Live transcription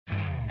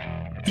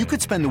You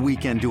could spend the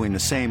weekend doing the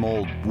same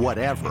old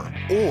whatever,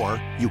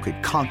 or you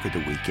could conquer the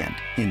weekend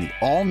in the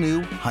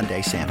all-new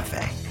Hyundai Santa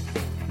Fe.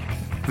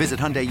 Visit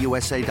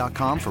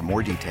HyundaiUSA.com for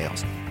more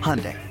details.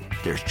 Hyundai,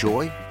 there's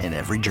joy in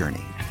every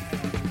journey.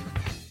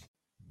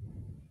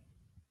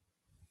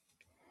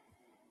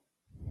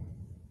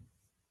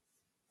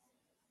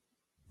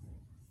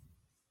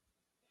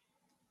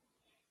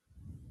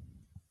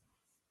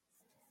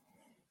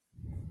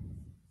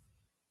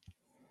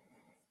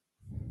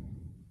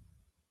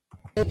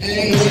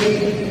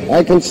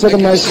 I consider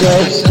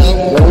myself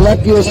the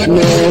luckiest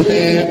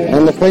man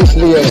on the face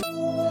of the earth.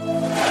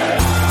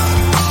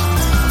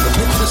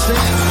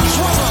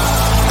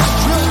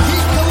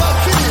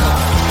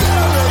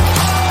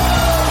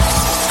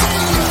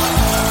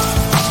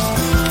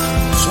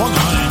 Swung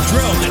on and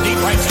drilled to deep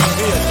right center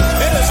field.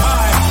 It is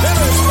high, it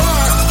is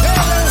far,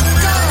 it is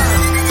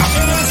gone.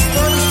 In his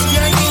first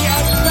Yankee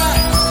at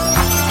bat,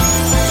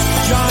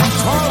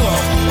 Giancarlo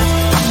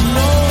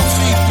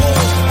nosy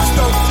pulled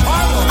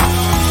Stoccardo.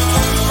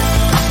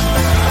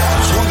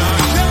 Swung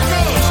on, there it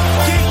goes.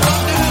 Deep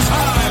left, it is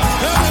high,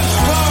 it is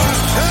far,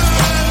 it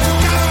is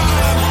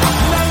gone.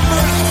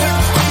 Number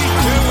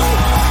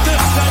 62 to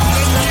set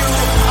the new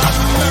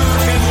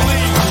American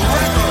League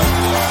record.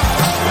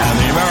 And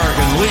the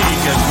American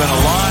League has been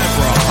alive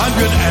for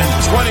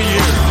 120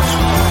 years.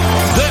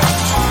 This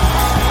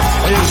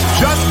is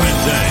Judgment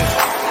Day.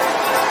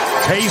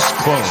 Case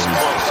closed.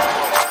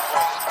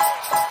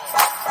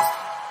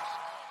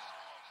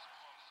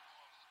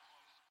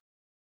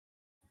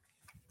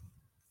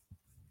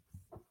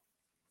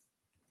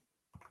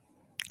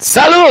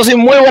 Saludos y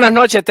muy buenas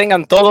noches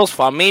tengan todos,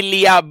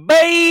 familia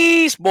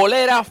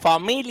beisbolera,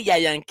 familia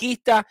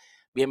yanquista.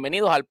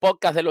 Bienvenidos al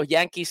podcast de los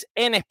Yankees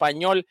en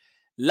español,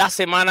 la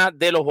semana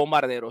de los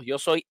bombarderos. Yo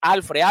soy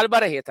Alfred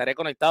Álvarez y estaré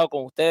conectado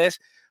con ustedes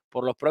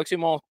por los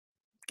próximos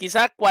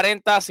quizás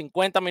 40,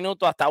 50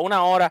 minutos, hasta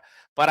una hora,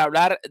 para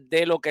hablar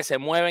de lo que se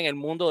mueve en el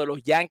mundo de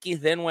los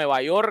Yankees de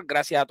Nueva York.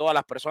 Gracias a todas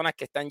las personas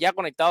que están ya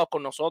conectados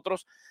con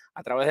nosotros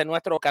a través de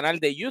nuestro canal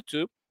de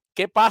YouTube,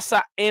 ¿Qué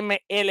pasa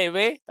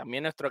MLB?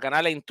 También nuestro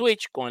canal en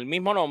Twitch con el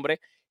mismo nombre,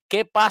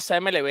 ¿Qué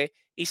pasa MLB?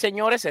 Y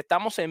señores,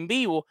 estamos en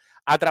vivo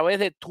a través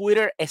de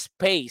Twitter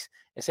Space.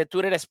 Ese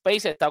Twitter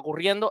Space está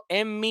ocurriendo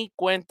en mi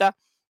cuenta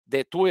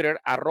de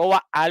Twitter,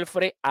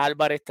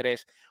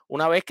 @AlfredAlvarez3.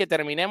 Una vez que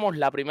terminemos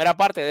la primera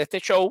parte de este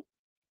show,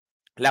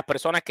 las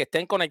personas que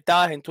estén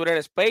conectadas en Twitter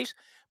Space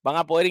van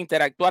a poder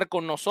interactuar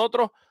con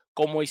nosotros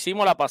como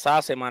hicimos la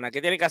pasada semana.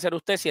 ¿Qué tiene que hacer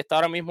usted si está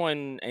ahora mismo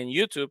en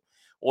YouTube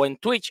o en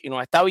Twitch y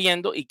nos está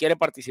viendo y quiere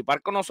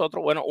participar con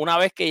nosotros? Bueno, una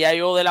vez que ya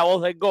yo dé la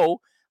voz del go,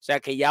 o sea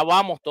que ya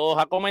vamos todos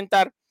a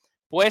comentar,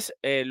 pues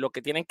lo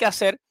que tienen que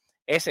hacer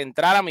es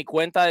entrar a mi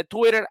cuenta de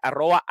Twitter,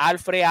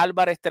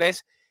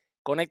 @AlfredAlvarez3,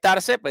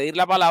 conectarse, pedir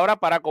la palabra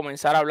para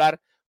comenzar a hablar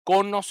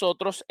con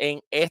nosotros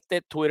en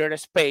este Twitter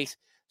Space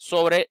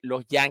sobre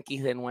los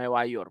Yankees de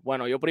Nueva York.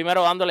 Bueno, yo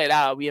primero dándole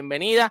la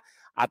bienvenida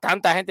a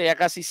tanta gente, ya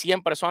casi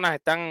 100 personas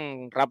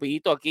están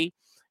rapidito aquí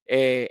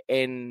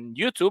en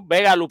YouTube.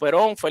 Vega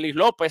Luperón, Félix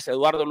López,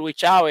 Eduardo Luis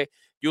Chávez,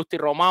 Justi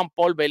Román,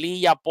 Paul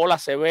Velilla, Paul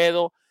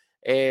Acevedo,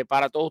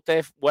 para todos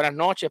ustedes, buenas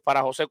noches.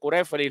 Para José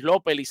Curé, Félix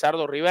López,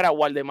 Lizardo Rivera,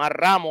 Waldemar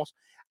Ramos,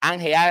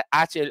 Ángel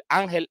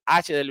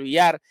H. del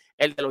Villar,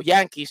 el de los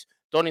Yankees,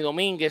 Tony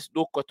Domínguez,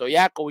 Dusko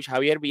Stojakovic,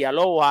 Javier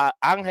Villalobos,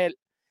 Ángel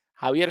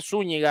Javier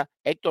Zúñiga,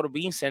 Héctor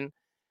Vincent,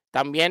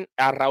 también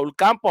a Raúl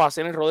Campos, a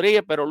Cenis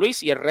Rodríguez, pero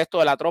Luis y el resto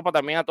de la tropa,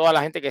 también a toda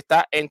la gente que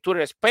está en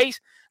Twitter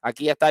Space.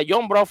 Aquí ya está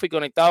John Brophy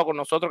conectado con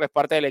nosotros, que es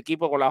parte del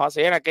equipo con la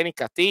base llena, Kenny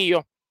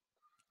Castillo,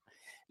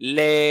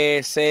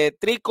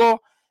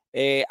 Trico,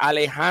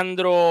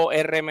 Alejandro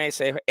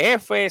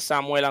RMSF,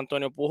 Samuel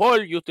Antonio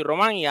Pujol, Justi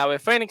Román y Ave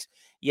Fénix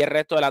y el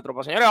resto de la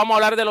tropa. Señores, vamos a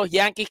hablar de los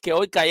Yankees que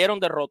hoy cayeron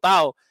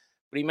derrotados,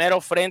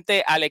 primero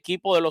frente al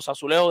equipo de los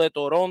Azulejos de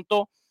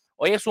Toronto.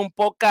 Hoy es un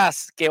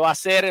podcast que va a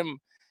ser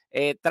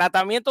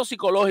tratamiento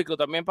psicológico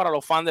también para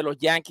los fans de los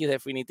Yankees,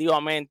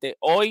 definitivamente.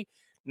 Hoy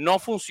no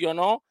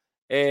funcionó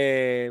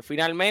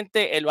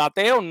finalmente el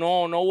bateo,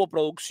 no hubo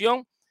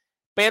producción,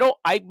 pero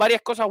hay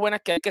varias cosas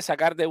buenas que hay que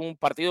sacar de un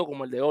partido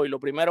como el de hoy. Lo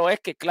primero es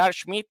que Clark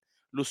Schmidt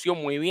lució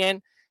muy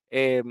bien.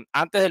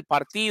 Antes del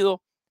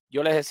partido,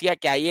 yo les decía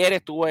que ayer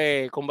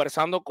estuve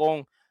conversando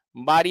con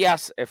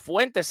varias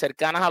fuentes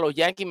cercanas a los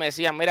Yankees y me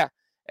decían, mira,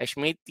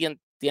 Schmidt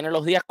tiene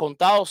los días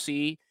contados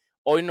si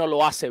hoy no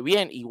lo hace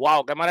bien. Y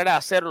wow, qué manera de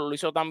hacerlo. Lo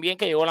hizo tan bien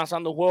que llegó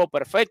lanzando un juego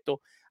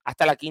perfecto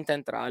hasta la quinta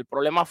entrada. El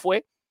problema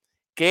fue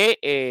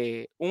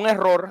que un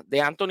error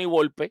de Anthony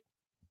Volpe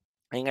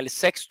en el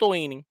sexto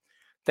inning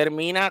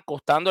termina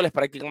costándoles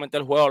prácticamente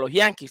el juego a los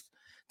Yankees.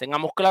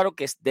 Tengamos claro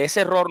que de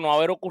ese error no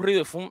haber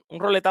ocurrido y fue un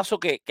roletazo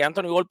que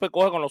Anthony Volpe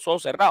coge con los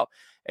ojos cerrados.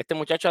 Este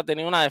muchacho ha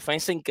tenido una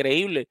defensa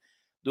increíble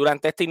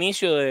durante este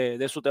inicio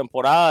de su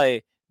temporada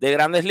de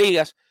Grandes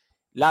Ligas.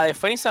 La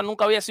defensa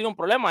nunca había sido un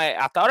problema.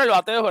 Hasta ahora el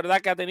bateo es verdad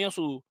que ha tenido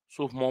sus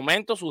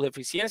momentos, sus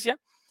deficiencias.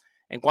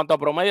 En cuanto a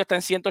promedio está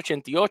en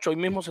 188. Hoy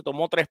mismo se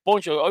tomó 3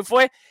 ponchos. Hoy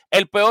fue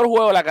el peor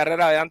juego de la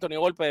carrera de Anthony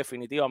Volpe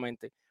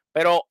definitivamente.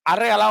 pero ha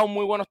regalado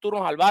muy buenos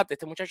turnos al bate.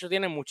 Este muchacho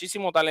tiene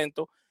muchísimo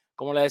talento.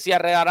 Como le decía,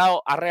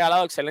 ha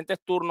regalado excelentes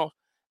turnos,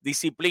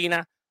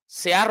 disciplina,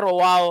 se ha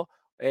robado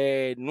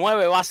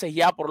 9 bases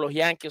ya por los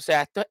Yankees. O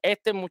sea,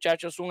 este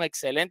muchacho es un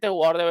excelente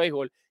jugador de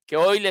béisbol que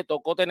hoy le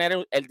tocó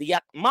tener el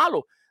día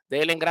malo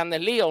de él en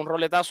Grandes Ligas, un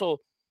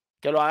roletazo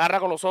que lo agarra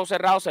con los ojos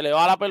cerrados, se le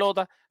va a la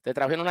pelota, te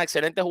trajeron una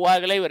excelente jugada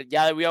de Gleyber,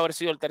 ya debió haber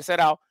sido el tercer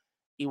out,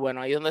 y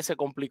bueno, ahí es donde se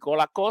complicó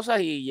las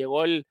cosas y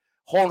llegó el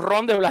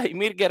jonrón de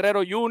Vladimir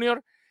Guerrero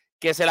Jr.,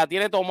 que se la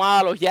tiene tomada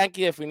a los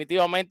Yankees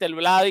definitivamente el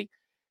Vladi,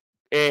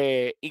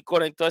 y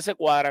conectó ese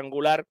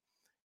cuadrangular,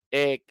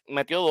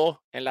 metió 2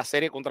 en la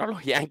serie contra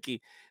los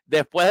Yankees.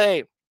 Después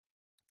de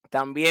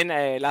también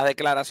las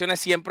declaraciones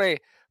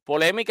siempre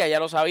polémicas, ya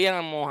lo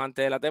sabíamos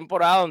antes de la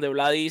temporada, donde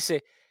Vladi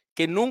dice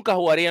que nunca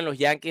jugaría en los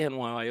Yankees de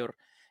Nueva York.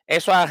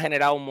 Eso ha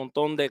generado un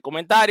montón de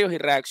comentarios y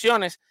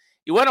reacciones.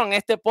 Y bueno, en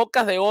este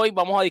podcast de hoy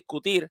vamos a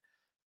discutir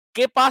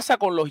qué pasa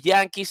con los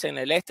Yankees en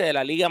el este de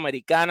la Liga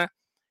Americana,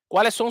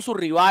 cuáles son sus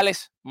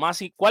rivales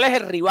más y cuál es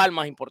el rival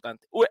más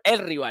importante. El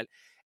rival.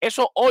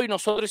 Eso hoy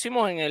nosotros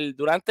hicimos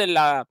durante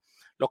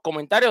los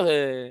comentarios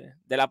de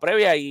la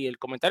previa y el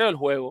comentario del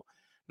juego.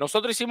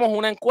 Nosotros hicimos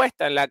una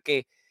encuesta en la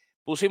que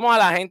pusimos a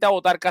la gente a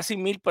votar, casi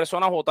 1000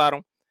 personas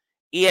votaron,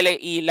 y el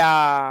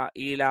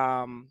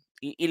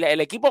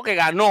equipo que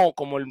ganó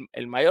como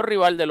el mayor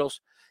rival de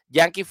los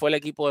Yankees fue el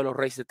equipo de los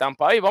Rays de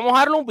Tampa Bay. Vamos a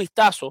darle un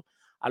vistazo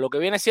a lo que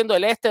viene siendo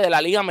el este de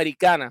la Liga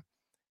Americana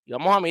y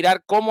vamos a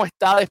mirar cómo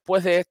está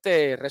después de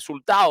este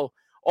resultado.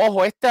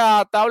 Ojo,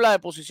 esta tabla de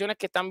posiciones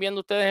que están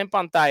viendo ustedes en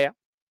pantalla,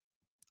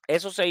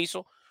 eso se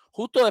hizo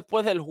justo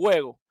después del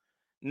juego.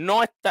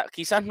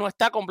 Quizás no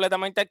está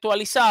completamente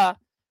actualizada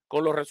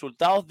con los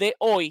resultados de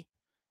hoy.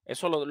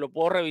 Eso lo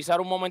puedo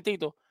revisar un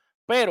momentito,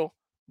 pero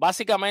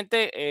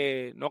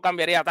básicamente no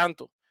cambiaría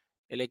tanto.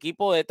 El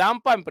equipo de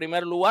Tampa en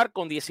primer lugar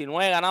con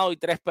 19 ganados y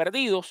 3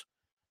 perdidos.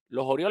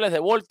 Los Orioles de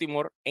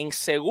Baltimore en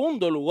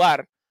segundo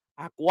lugar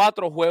a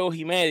 4 juegos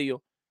y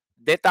medio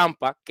de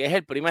Tampa, que es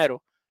el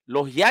primero.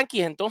 Los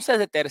Yankees entonces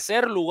de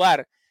tercer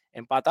lugar,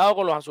 empatado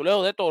con los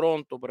Azulejos de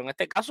Toronto, pero en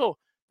este caso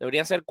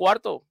deberían ser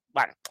cuarto.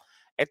 Bueno,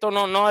 esto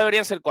no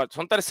deberían ser cuartos,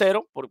 son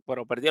terceros,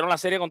 pero perdieron la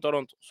serie con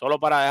Toronto, solo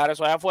para dejar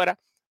eso allá afuera,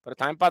 pero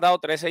están empatados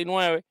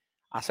 13-9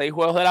 a 6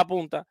 juegos de la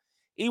punta,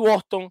 y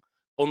Boston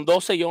con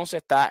 12-11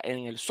 está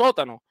en el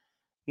sótano.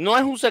 No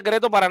es un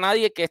secreto para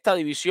nadie que esta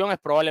división es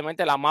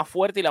probablemente la más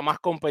fuerte y la más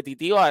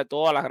competitiva de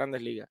todas las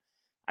grandes ligas.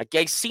 Aquí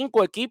hay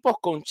 5 equipos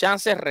con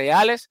chances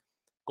reales,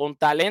 con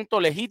talento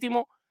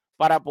legítimo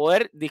para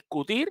poder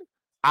discutir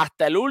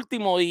hasta el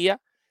último día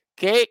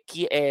que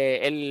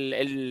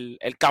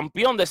el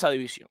campeón de esa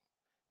división.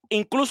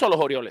 Incluso los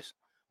Orioles.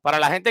 Para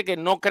la gente que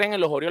no creen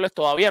en los Orioles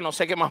todavía, no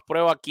sé qué más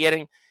prueba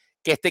quieren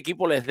que este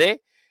equipo les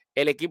dé.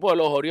 El equipo de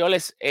los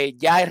Orioles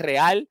ya es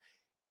real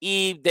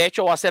y de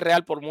hecho va a ser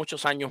real por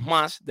muchos años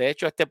más. De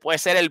hecho, este puede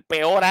ser el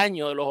peor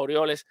año de los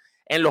Orioles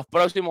en los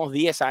próximos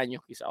 10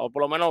 años, quizás, o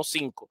por lo menos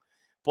 5,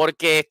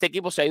 porque este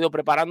equipo se ha ido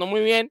preparando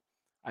muy bien,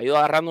 ha ido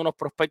agarrando unos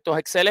prospectos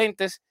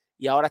excelentes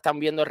y ahora están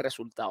viendo el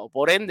resultado.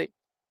 Por ende,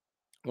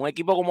 un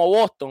equipo como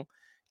Boston,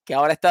 que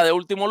ahora está de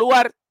último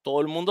lugar,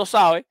 todo el mundo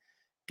sabe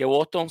que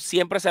Boston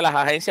siempre se las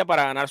agencia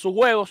para ganar sus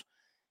juegos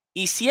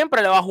y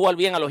siempre le va a jugar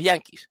bien a los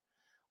Yankees.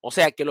 O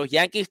sea que los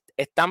Yankees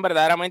están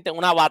verdaderamente en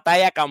una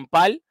batalla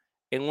campal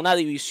en una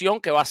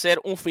división que va a ser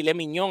un filet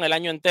miñón el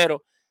año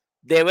entero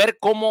de ver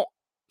cómo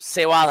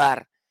se va a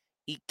dar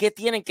y qué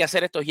tienen que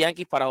hacer estos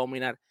Yankees para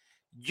dominar.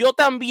 Yo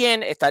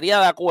también estaría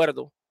de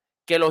acuerdo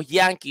que los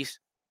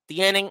Yankees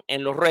tienen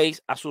en los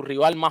Rays a su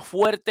rival más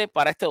fuerte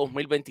para este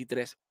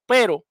 2023,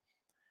 pero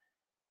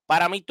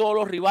para mí todos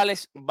los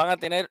rivales van a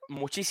tener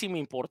muchísima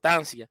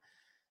importancia.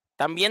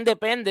 También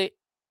depende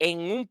en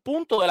un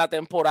punto de la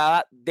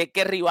temporada de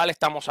qué rival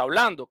estamos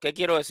hablando. ¿Qué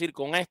quiero decir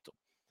con esto?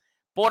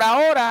 Por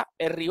ahora,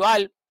 el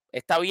rival,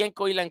 está bien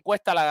que hoy la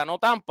encuesta la ganó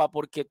Tampa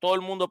porque todo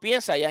el mundo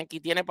piensa que Yankee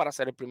tiene para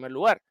ser el primer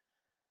lugar.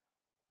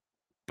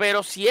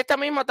 Pero si esta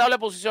misma tabla de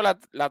posición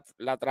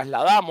la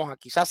trasladamos a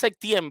quizás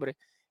septiembre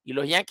y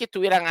los Yankees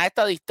estuvieran a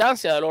esta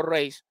distancia de los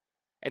Rays,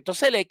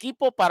 entonces el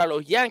equipo para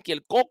los Yankees,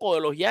 el coco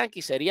de los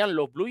Yankees serían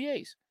los Blue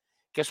Jays,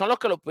 que son los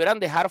que los pudieran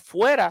dejar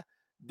fuera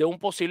de un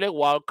posible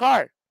wild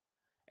card.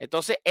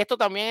 Entonces, esto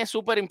también es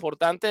súper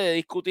importante de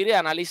discutir y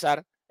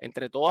analizar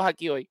entre todos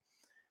aquí hoy,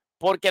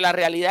 porque la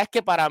realidad es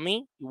que para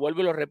mí, y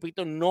vuelvo y lo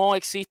repito, no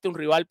existe un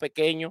rival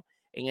pequeño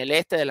en el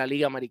este de la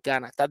Liga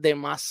Americana. Está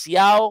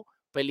demasiado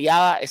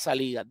peleada esa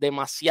liga,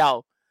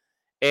 demasiado.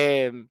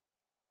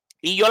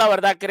 Y yo la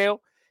verdad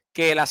creo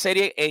que la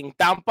serie en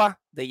Tampa,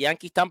 de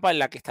Yankees Tampa, en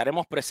la que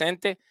estaremos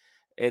presentes,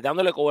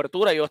 dándole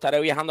cobertura, yo estaré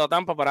viajando a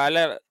Tampa para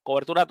darle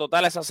cobertura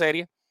total a esa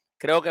serie,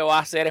 creo que va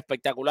a ser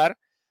espectacular.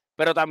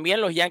 Pero también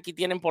los Yankees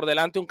tienen por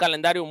delante un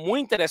calendario muy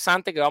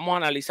interesante que vamos a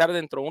analizar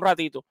dentro de un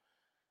ratito,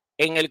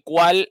 en el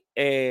cual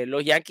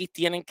los Yankees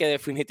tienen que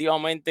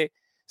definitivamente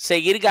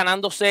seguir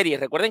ganando series.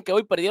 Recuerden que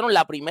hoy perdieron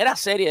la primera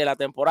serie de la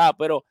temporada,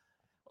 pero,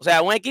 o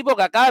sea, un equipo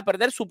que acaba de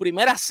perder su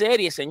primera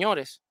serie,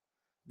 señores,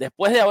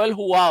 después de haber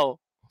jugado,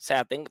 o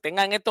sea,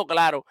 tengan esto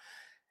claro,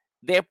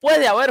 Después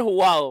de haber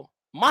jugado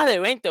más de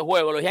 20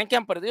 juegos, los Yankees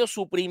han perdido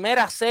su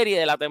primera serie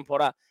de la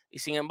temporada y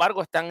sin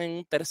embargo están en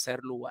un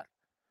tercer lugar.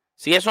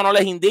 Si eso no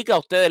les indica a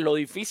ustedes lo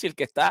difícil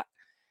que está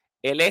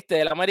el este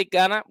de la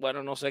Americana,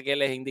 bueno, no sé qué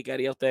les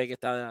indicaría a ustedes que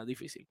está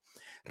difícil.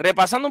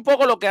 Repasando un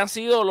poco lo que han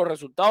sido los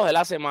resultados de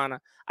la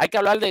semana, hay que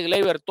hablar de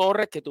Gleyber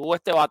Torres, que tuvo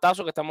este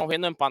batazo que estamos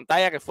viendo en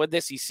pantalla, que fue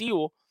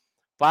decisivo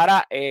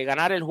para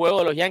ganar el juego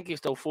de los Yankees.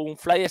 Esto fue un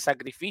fly de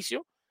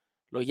sacrificio.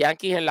 Los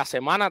Yankees en la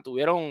semana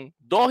tuvieron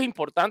dos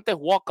importantes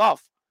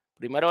walk-off.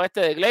 Primero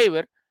este de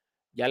Gleyber,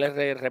 ya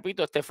les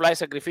repito, este fly de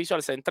sacrificio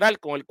al central,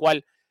 con el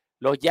cual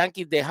los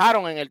Yankees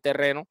dejaron en el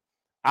terreno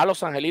a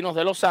los angelinos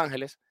de Los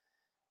Ángeles.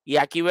 Y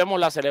aquí vemos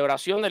la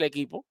celebración del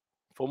equipo.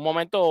 Fue un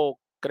momento,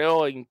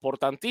 creo,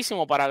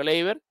 importantísimo para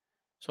Gleyber,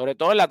 sobre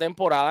todo en la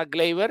temporada.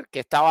 Gleyber, que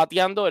está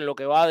bateando en lo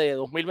que va de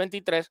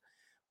 2023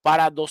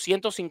 para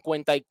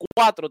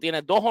 254,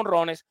 tiene 2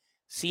 jonrones,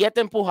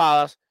 7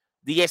 empujadas,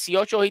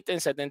 18 hits en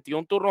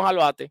 71 turnos al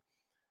bate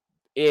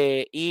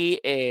y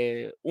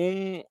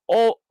un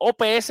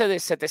OPS de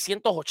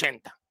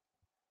 780.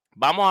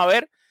 Vamos a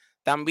ver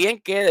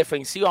también que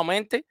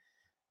defensivamente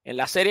en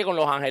la serie con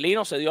los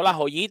angelinos se dio la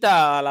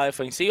joyita a la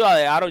defensiva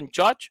de Aaron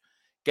Judge,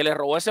 que le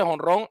robó ese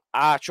jonrón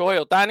a Shohei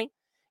Ohtani.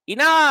 Y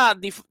nada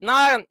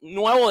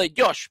nuevo de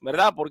Josh,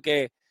 ¿verdad?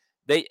 Porque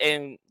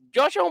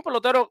Josh es un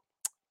pelotero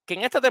que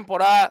en esta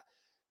temporada,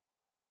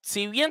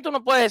 si bien tú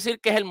no puedes decir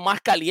que es el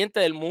más caliente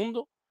del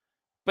mundo,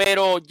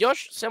 pero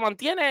Josh se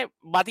mantiene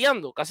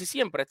bateando casi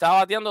siempre. Está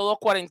bateando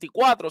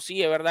 2.44,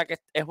 sí, es verdad que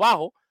es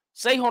bajo.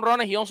 6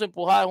 jonrones y 11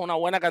 empujadas es una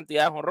buena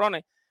cantidad de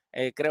jonrones,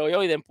 creo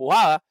yo, y de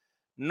empujadas.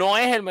 No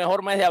es el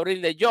mejor mes de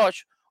abril de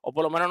Josh, o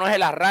por lo menos no es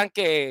el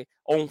arranque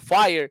on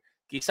fire,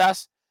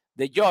 quizás,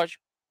 de Josh,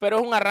 pero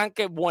es un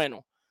arranque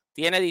bueno.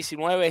 Tiene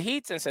 19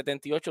 hits en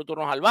 78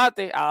 turnos al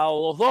bate, ha dado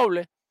 2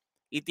 dobles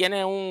y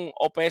tiene un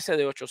OPS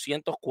de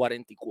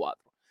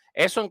 844.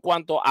 Eso en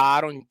cuanto a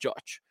Aaron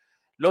Judge.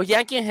 Los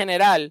Yankees en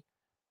general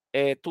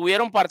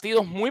tuvieron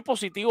partidos muy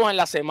positivos en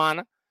la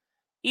semana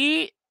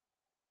y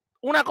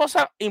una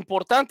cosa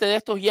importante de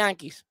estos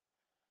Yankees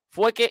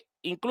fue que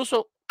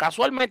incluso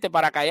casualmente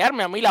para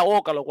callarme a mí la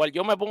boca, lo cual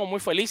yo me pongo muy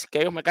feliz que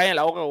ellos me callen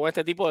la boca con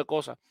este tipo de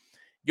cosas.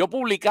 Yo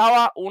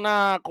publicaba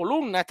una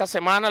columna esta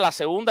semana, la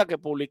segunda que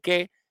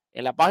publiqué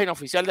en la página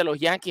oficial de los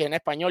Yankees en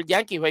español,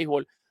 Yankees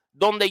Baseball,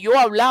 donde yo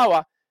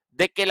hablaba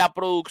de que la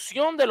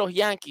producción de los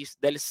Yankees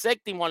del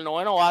séptimo al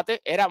noveno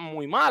bate era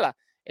muy mala.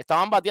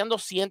 Estaban bateando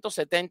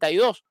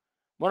 172.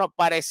 Bueno,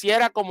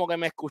 pareciera como que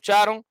me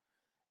escucharon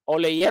o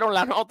leyeron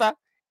la nota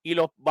y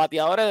los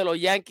bateadores de los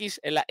Yankees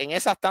en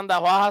esas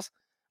tandas bajas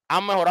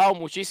han mejorado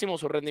muchísimo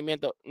su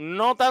rendimiento.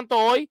 No tanto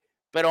hoy,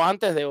 pero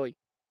antes de hoy.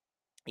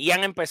 Y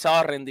han empezado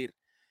a rendir.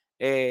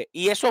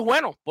 Y eso es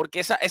bueno,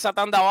 porque esa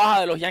tanda baja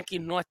de los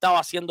Yankees no estaba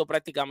haciendo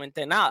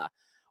prácticamente nada.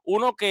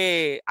 Uno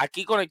que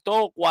aquí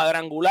conectó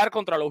cuadrangular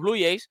contra los Blue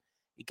Jays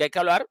y que hay que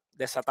hablar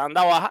de esa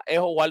tanda baja es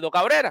Oswaldo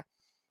Cabrera,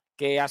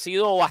 que ha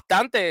sido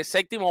bastante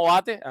séptimo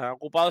bate, ha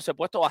ocupado ese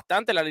puesto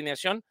bastante en la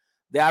alineación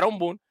de Aaron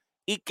Boone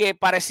y que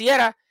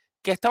pareciera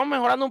que estamos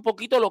mejorando un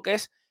poquito lo que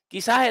es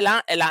quizás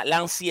la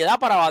ansiedad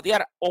para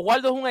batear.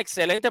 Oswaldo es un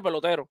excelente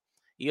pelotero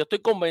y yo estoy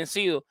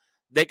convencido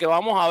de que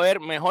vamos a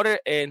ver mejores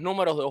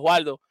números de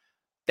Oswaldo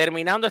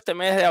terminando este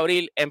mes de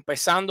abril,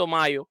 empezando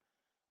mayo.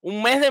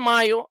 Un mes de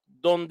mayo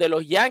donde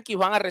los Yankees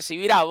van a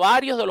recibir a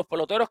varios de los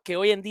peloteros que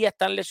hoy en día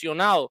están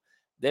lesionados.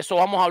 De eso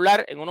vamos a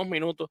hablar en unos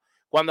minutos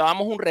cuando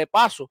hagamos un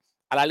repaso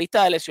a la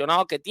lista de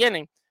lesionados que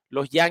tienen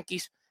los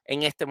Yankees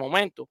en este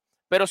momento.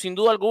 Pero sin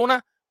duda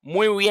alguna,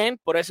 muy bien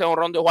por ese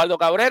jonrón de Oswaldo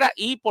Cabrera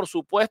y por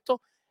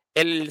supuesto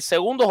el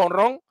segundo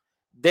jonrón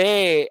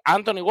de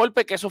Anthony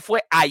Volpe, que eso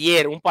fue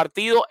ayer, un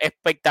partido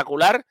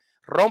espectacular,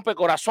 rompe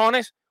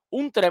corazones,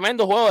 un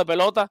tremendo juego de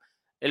pelota,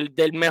 el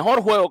del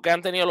mejor juego que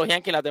han tenido los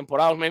Yankees en la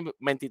temporada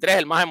 2023,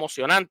 el más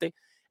emocionante.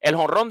 El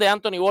jonrón de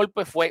Anthony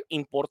Volpe fue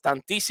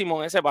importantísimo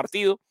en ese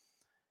partido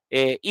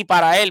y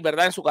para él,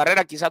 ¿verdad? En su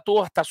carrera quizás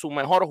tuvo hasta su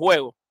mejor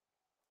juego.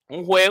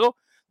 Un juego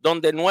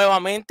donde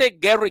nuevamente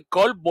Gerrit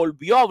Cole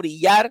volvió a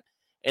brillar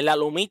en la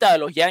lomita de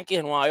los Yankees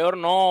de Nueva York.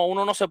 No,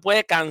 uno no se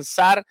puede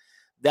cansar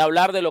de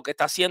hablar de lo que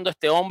está haciendo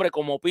este hombre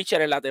como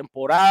pitcher en la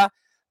temporada,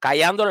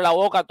 callándole la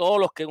boca a todos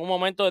los que en un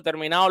momento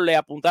determinado le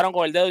apuntaron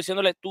con el dedo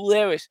diciéndole tú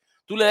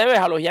le debes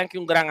a los Yankees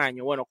un gran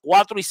año. Bueno,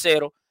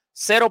 4-0,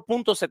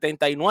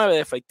 0.79 de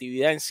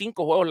efectividad en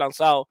 5 juegos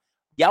lanzados,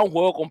 ya un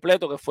juego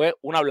completo que fue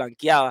una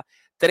blanqueada,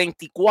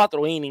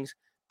 34 innings,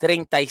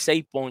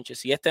 36 ponches.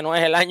 Si este no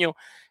es el año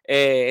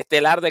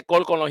estelar de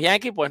Cole con los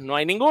Yankees, pues no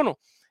hay ninguno.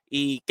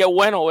 Y qué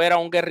bueno ver a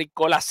un Gerrit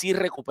Cole así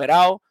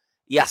recuperado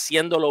y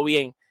haciéndolo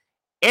bien.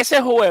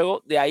 Ese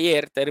juego de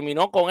ayer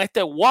terminó con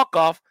este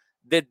walk-off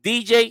de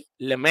DJ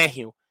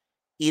LeMahieu.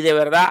 Y de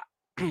verdad,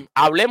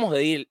 hablemos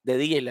de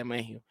DJ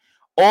LeMahieu.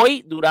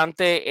 Hoy,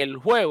 durante el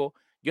juego,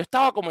 yo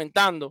estaba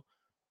comentando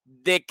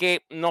de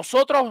que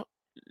nosotros,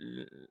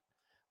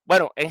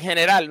 bueno, en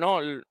general,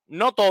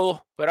 no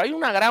todos, pero hay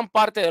una gran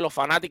parte de los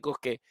fanáticos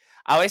que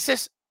a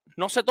veces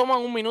no se toman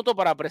un minuto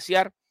para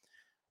apreciar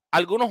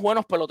algunos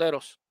buenos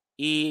peloteros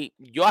Y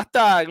yo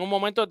hasta en un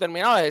momento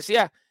determinado les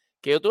decía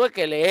que yo tuve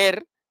que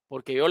leer,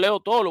 porque yo leo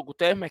todo lo que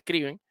ustedes me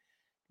escriben,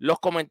 los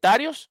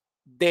comentarios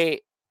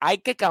de hay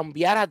que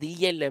cambiar a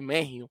DJ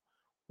LeMahieu.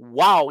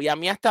 Wow, y a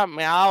mí hasta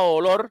me ha dado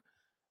dolor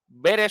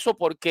ver eso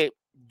porque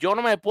yo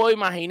no me puedo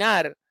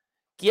imaginar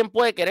quién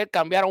puede querer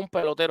cambiar a un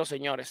pelotero,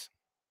 señores,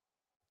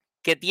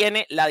 que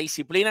tiene la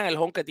disciplina en el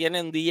home que tiene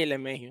un DJ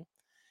LeMahieu,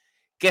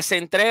 que se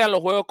entrega en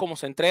los juegos como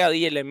se entrega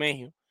DJ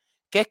LeMahieu,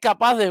 que es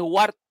capaz de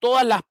jugar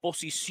todas las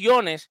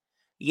posiciones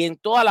y en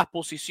todas las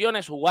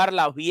posiciones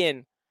jugarlas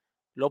bien.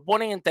 Lo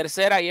ponen en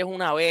tercera y es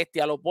una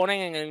bestia, lo ponen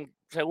en el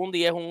segundo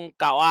y es un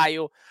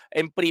caballo,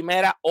 en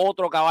primera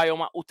otro caballo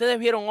más. Ustedes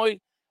vieron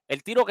hoy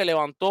el tiro que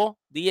levantó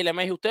DJ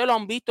LeMahieu. Ustedes lo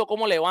han visto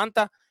cómo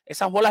levanta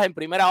esas bolas en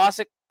primera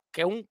base,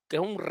 que es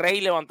un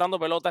rey levantando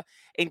pelota.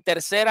 En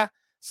tercera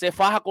se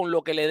faja con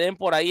lo que le den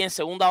por ahí. En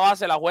segunda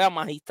base la juega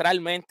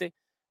magistralmente.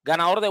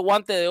 Ganador de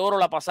guante de oro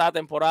la pasada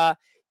temporada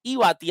y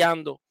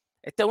bateando.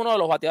 Este es uno de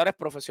los bateadores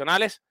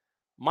profesionales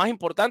más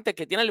importantes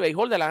que tiene el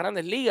béisbol de las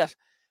grandes ligas.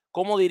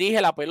 Cómo dirige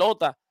la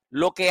pelota,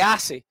 lo que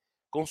hace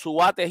con su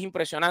bate es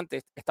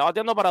impresionante. Está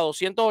bateando para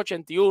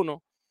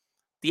 281,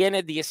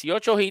 tiene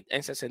 18 hits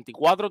en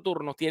 64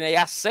 turnos, tiene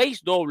ya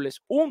 6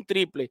 dobles, un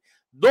triple,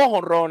 2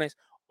 jonrones,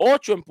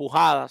 8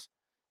 empujadas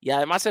y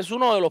además es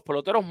uno de los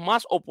peloteros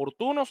más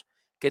oportunos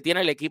que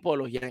tiene el equipo de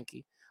los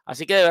Yankees.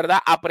 Así que de verdad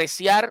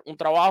apreciar un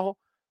trabajo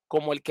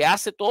como el que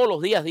hace todos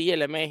los días DJ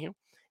LeMahieu.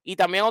 Y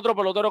también otro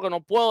pelotero que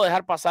no puedo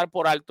dejar pasar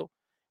por alto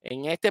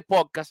en este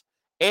podcast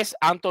es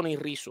Anthony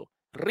Rizzo.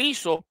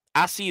 Rizzo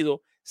ha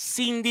sido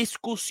sin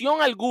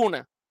discusión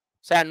alguna,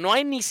 o sea, no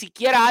hay ni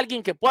siquiera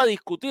alguien que pueda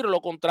discutir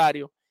lo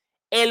contrario,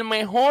 el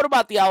mejor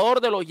bateador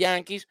de los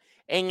Yankees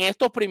en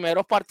estos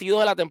primeros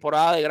partidos de la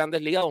temporada de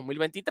Grandes Ligas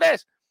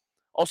 2023.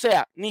 O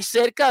sea, ni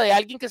cerca de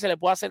alguien que se le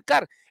pueda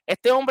acercar.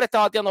 Este hombre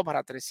está bateando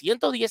para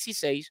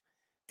 316,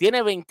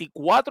 tiene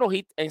 24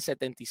 hits en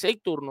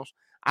 76 turnos,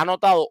 ha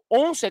anotado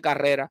 11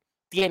 carreras,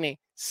 tiene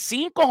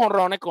 5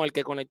 jonrones con el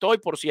que conectó hoy,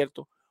 por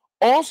cierto,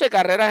 11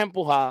 carreras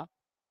empujadas.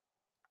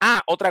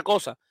 Otra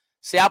cosa,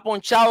 se ha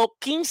ponchado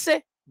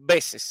 15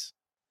 veces.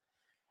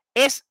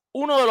 Es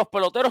uno de los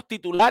peloteros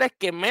titulares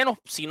que menos,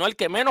 si no el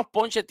que menos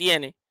ponche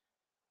tiene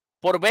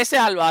por veces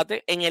al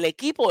bate en el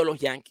equipo de los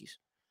Yankees.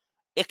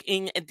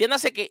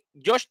 Entiéndase que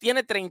Josh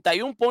tiene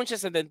 31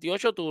 ponches en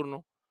 78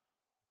 turnos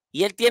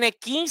y él tiene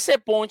 15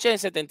 ponches en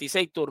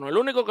 76 turnos. El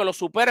único que lo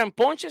supera en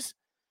ponches,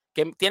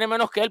 que tiene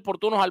menos que él por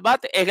turnos al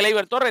bate, es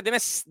Gleyber Torres, que tiene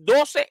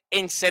 12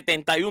 en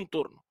 71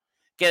 turnos.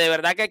 Que de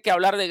verdad que hay que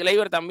hablar de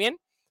Gleyber también,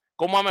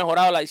 cómo ha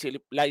mejorado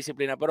la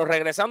disciplina. Pero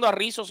regresando a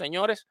Rizzo,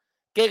 señores,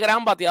 qué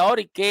gran bateador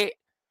y qué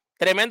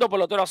tremendo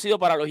pelotero ha sido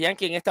para los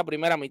Yankees en esta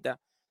primera mitad.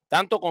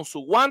 Tanto con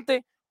su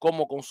guante,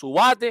 como con su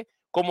bate,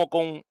 como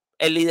con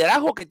el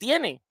liderazgo que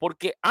tiene.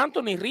 Porque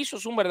Anthony Rizzo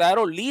es un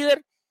verdadero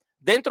líder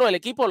dentro del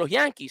equipo de los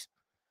Yankees.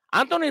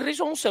 Anthony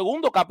Rizzo es un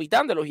segundo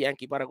capitán de los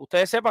Yankees, para que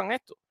ustedes sepan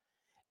esto.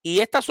 Y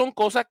estas son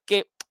cosas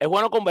que es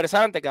bueno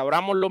conversar antes que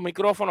abramos los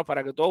micrófonos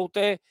para que todos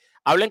ustedes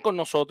hablen con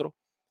nosotros.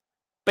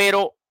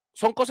 Pero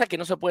son cosas que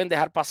no se pueden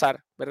dejar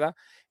pasar, ¿verdad?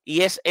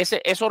 Y es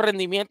esos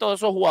rendimientos de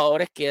esos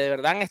jugadores que de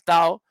verdad han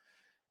estado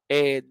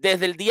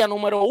desde el día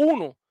número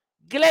 1.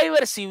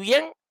 Gleyber, si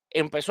bien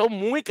empezó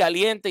muy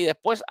caliente y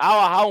después ha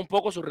bajado un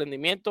poco su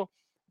rendimiento,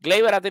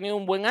 Gleyber ha tenido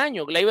un buen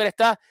año. Gleyber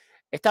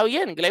está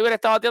bien. Gleyber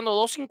está bateando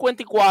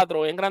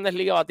 2.54 en Grandes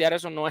Ligas. Batear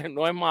eso no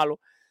es malo.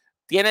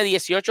 Tiene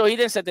 18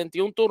 hits en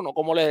 71 turnos,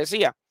 como les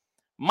decía.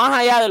 Más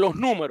allá de los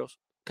números,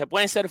 que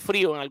pueden ser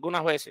fríos en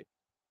algunas veces,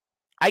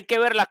 hay que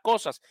ver las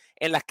cosas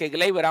en las que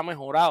Gleyber ha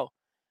mejorado.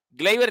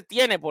 Gleyber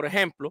tiene, por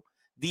ejemplo,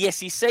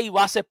 16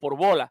 bases por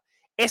bola.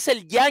 Es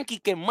el Yankee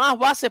que más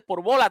bases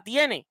por bola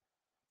tiene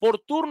por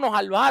turnos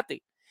al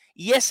bate.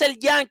 Y es el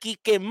Yankee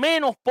que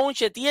menos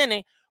ponche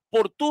tiene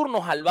por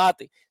turnos al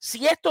bate.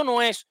 Si esto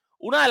no es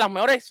una de las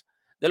mejores,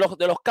 de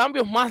los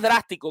cambios más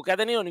drásticos que ha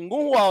tenido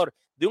ningún jugador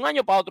de un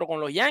año para otro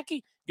con los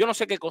Yankees, yo no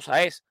sé qué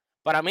cosa es.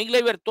 Para mí,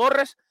 Gleyber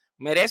Torres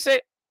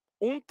merece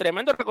un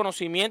tremendo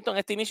reconocimiento en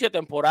este inicio de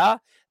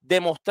temporada,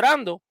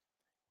 demostrando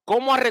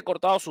cómo ha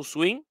recortado su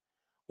swing.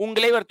 Un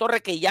Gleyber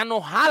Torres que ya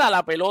no jala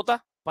la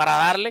pelota para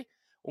darle.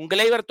 Un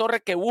Gleyber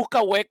Torres que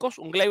busca huecos.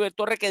 Un Gleyber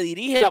Torres que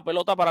dirige la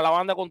pelota para la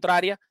banda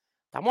contraria.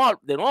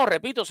 De nuevo,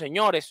 repito,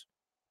 señores,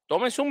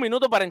 tómense un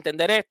minuto para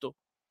entender esto.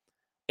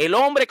 El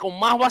hombre con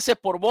más bases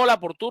por bola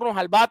por turnos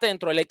al bate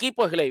dentro del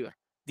equipo es Gleyber.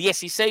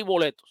 16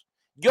 boletos.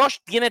 Josh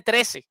tiene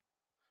 13.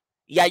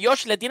 Y a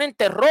Josh le tienen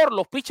terror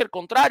los pitchers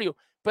contrarios.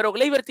 Pero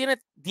Gleyber tiene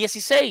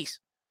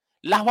 16.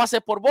 Las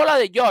bases por bola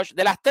de Josh,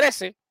 de las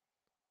 13,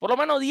 por lo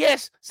menos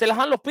 10 se las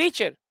dan los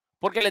pitchers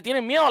porque le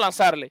tienen miedo a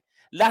lanzarle.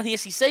 Las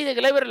 16 de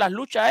Gleyber las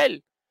lucha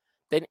él,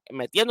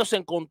 metiéndose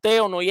en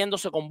conteo, no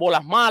yéndose con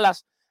bolas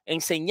malas,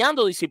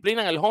 enseñando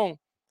disciplina en el home.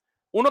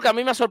 Uno que a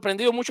mí me ha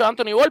sorprendido mucho es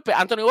Anthony Volpe.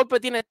 Anthony Volpe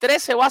tiene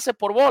 13 bases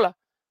por bola,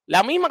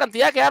 la misma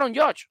cantidad que Aaron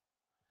Judge.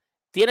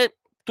 Tiene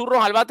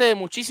turnos al bate de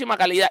muchísima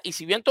calidad. Y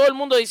si bien todo el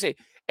mundo dice,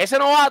 ese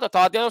novato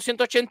está bateando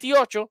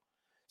 188,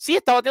 sí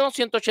está bateando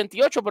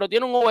 188, pero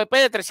tiene un OVP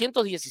de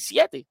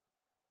 317.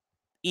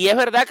 Y es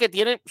verdad que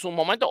tiene sus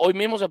momentos. Hoy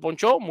mismo se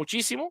ponchó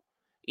muchísimo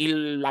y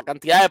la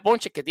cantidad de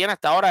ponches que tiene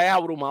hasta ahora es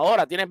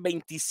abrumadora. Tiene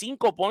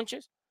 25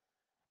 ponches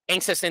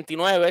en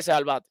 69 veces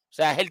al bate. O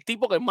sea, es el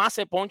tipo que más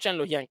se poncha en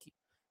los Yankees.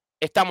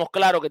 Estamos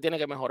claros que tiene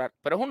que mejorar,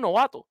 pero es un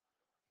novato.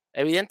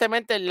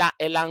 Evidentemente, la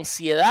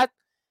ansiedad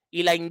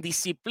y la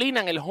indisciplina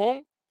en el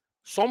home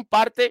son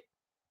parte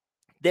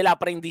del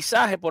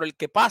aprendizaje por el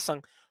que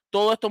pasan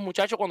todos estos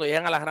muchachos cuando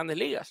llegan a las grandes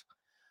ligas.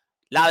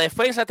 La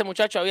defensa de este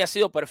muchacho había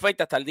sido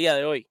perfecta hasta el día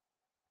de hoy.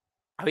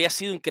 Había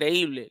sido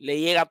increíble. Le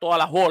llega a todas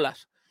las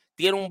bolas.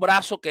 Tiene un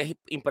brazo que es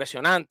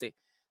impresionante.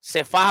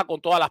 Se faja con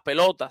todas las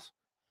pelotas.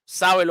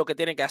 Sabe lo que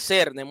tiene que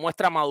hacer.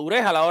 Demuestra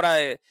madurez a la hora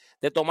de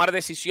tomar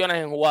decisiones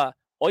en jugada.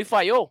 Hoy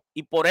falló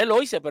y por él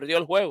hoy se perdió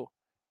el juego.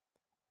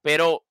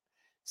 Pero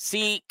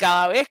si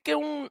cada vez que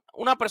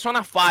una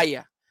persona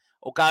falla,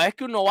 o cada vez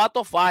que un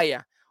novato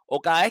falla, o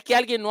cada vez que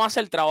alguien no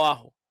hace el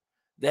trabajo,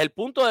 desde el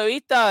punto de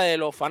vista de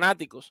los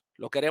fanáticos,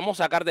 los queremos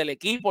sacar del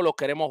equipo, los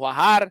queremos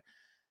bajar,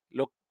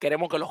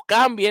 queremos que los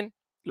cambien,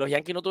 los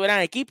Yankees no tuvieran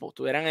equipo,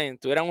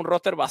 tuvieran un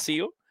roster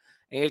vacío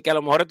en el que a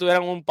lo mejor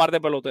tuvieran un par de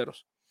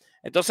peloteros.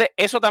 Entonces,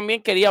 eso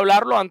también quería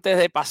hablarlo antes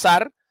de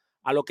pasar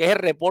a lo que es el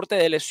reporte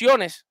de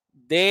lesiones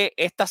de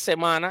esta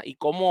semana y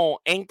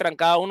cómo entran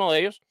cada uno de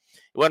ellos.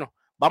 Bueno,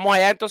 vamos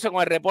allá entonces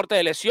con el reporte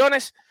de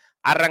lesiones.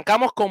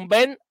 Arrancamos con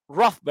Ben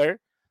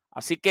Rothberg.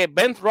 Así que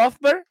Ben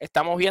Rothberg,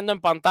 estamos viendo en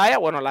pantalla,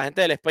 bueno, la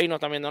gente del Space no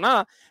está viendo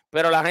nada,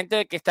 pero la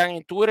gente que está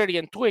en Twitter y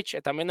en Twitch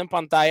están viendo en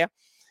pantalla.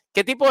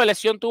 ¿Qué tipo de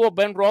lesión tuvo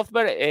Ben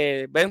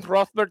Rothberg? Ben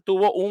Rothberg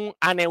tuvo un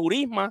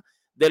aneurisma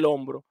del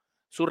hombro.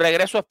 Su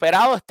regreso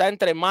esperado está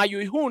entre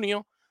mayo y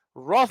junio.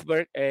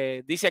 Rothberg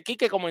dice aquí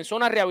que comenzó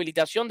una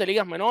rehabilitación de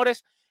ligas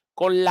menores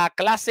con la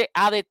clase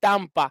A de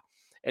Tampa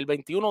el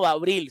 21 de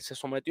abril. Se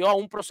sometió a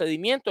un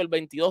procedimiento el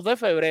 22 de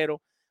febrero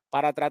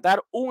para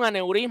tratar un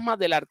aneurisma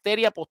de la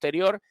arteria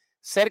posterior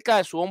cerca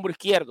de su hombro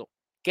izquierdo,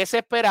 que se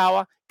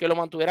esperaba que lo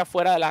mantuviera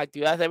fuera de las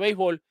actividades de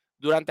béisbol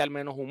durante al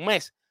menos un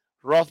mes.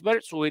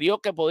 Rothberg sugirió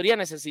que podría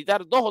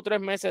necesitar 2 o 3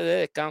 meses de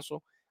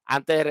descanso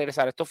antes de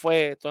regresar.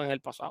 Esto en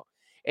el pasado.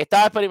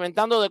 Estaba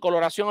experimentando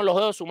decoloración en los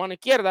dedos de su mano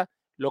izquierda,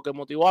 lo que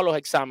motivó a los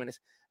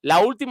exámenes. La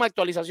última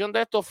actualización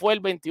de esto fue el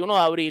 21 de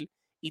abril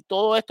y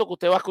todo esto que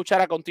usted va a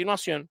escuchar a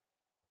continuación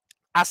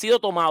ha sido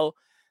tomado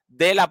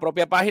de la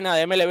propia página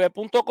de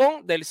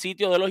mlb.com, del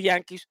sitio de los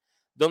Yankees,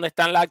 donde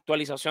están la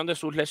actualización de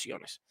sus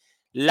lesiones.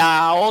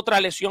 La otra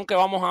lesión que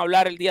vamos a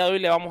hablar el día de hoy,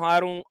 le vamos a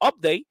dar un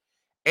update,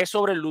 es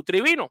sobre Lou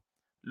Trivino.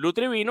 Lou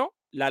Trivino,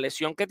 la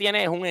lesión que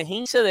tiene es un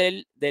esguince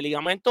del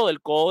ligamento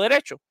del codo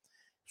derecho.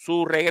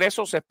 Su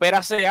regreso se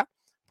espera sea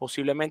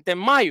posiblemente en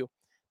mayo.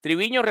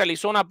 Trivino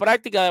realizó una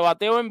práctica de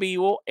bateo en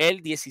vivo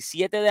el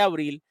 17 de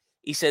abril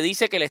y se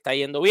dice que le está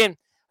yendo bien.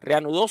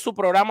 Reanudó su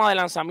programa de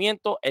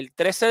lanzamiento el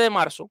 13 de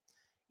marzo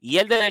y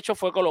el derecho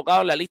fue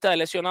colocado en la lista de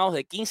lesionados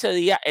de 15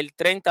 días el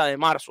 30 de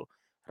marzo,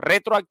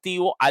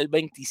 retroactivo al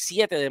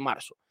 27 de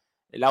marzo.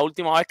 La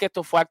última vez que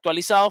esto fue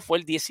actualizado fue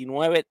el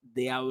 19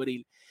 de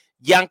abril.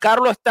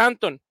 Giancarlo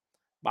Stanton,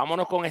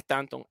 vámonos con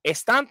Stanton.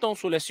 Stanton,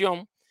 su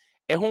lesión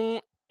es un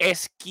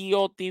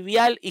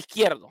isquiotibial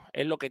izquierdo,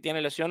 es lo que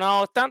tiene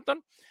lesionado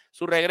Stanton.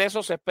 Su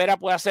regreso se espera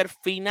puede ser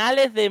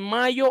finales de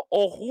mayo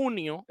o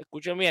junio.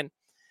 Escuchen bien.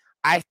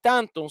 A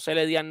Stanton se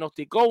le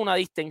diagnosticó una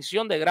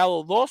distensión de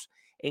grado 2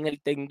 en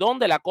el tendón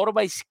de la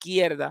corva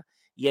izquierda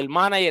y el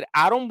manager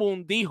Aaron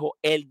Boone dijo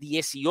el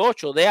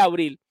 18 de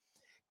abril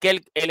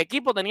que el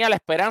equipo tenía la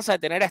esperanza de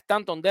tener a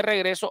Stanton de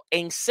regreso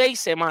en 6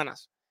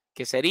 semanas,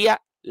 que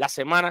sería la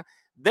semana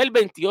del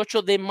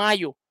 28 de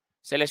mayo.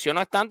 Se lesionó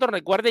a Stanton,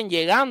 recuerden,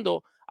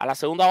 llegando a la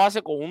segunda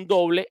base con un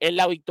doble en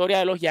la victoria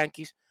de los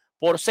Yankees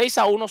por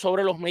 6-1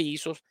 sobre los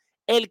Mellizos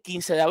el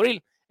 15 de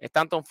abril.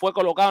 Stanton fue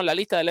colocado en la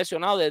lista de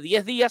lesionados de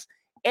 10 días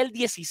el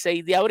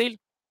 16 de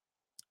abril.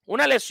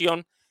 Una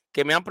lesión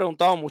que me han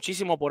preguntado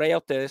muchísimo por ella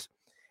ustedes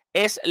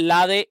es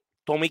la de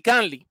Tommy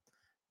Kahnle.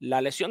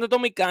 La lesión de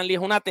Tommy Kahnle es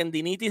una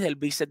tendinitis del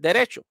bíceps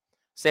derecho.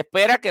 Se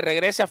espera que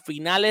regrese a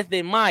finales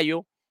de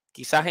mayo,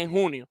 quizás en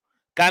junio.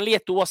 Kahnle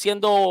estuvo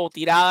haciendo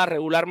tiradas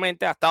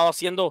regularmente, ha estado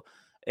haciendo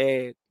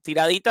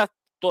tiraditas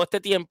todo este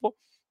tiempo.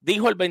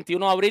 Dijo el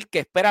 21 de abril que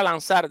espera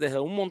lanzar desde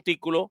un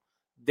montículo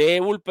de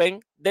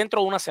bullpen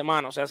dentro de una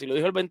semana. O sea, si lo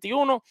dijo el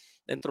 21,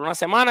 dentro de una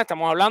semana,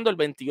 estamos hablando el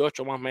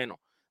 28 más o menos.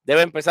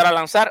 Debe empezar a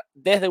lanzar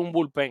desde un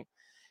bullpen.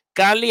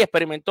 Kahnle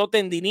experimentó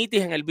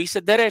tendinitis en el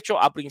bíceps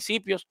derecho a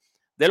principios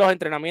de los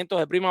entrenamientos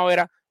de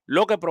primavera,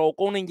 lo que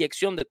provocó una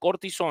inyección de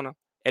cortisona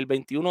el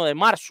 21 de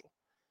marzo.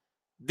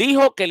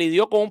 Dijo que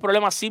lidió con un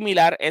problema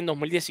similar en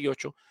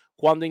 2018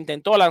 cuando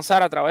intentó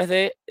lanzar a través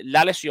de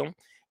la lesión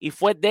y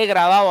fue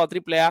degradado a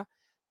AAA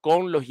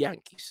con los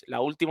Yankees. La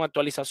última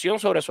actualización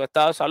sobre su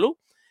estado de salud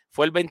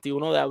fue el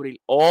 21 de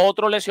abril.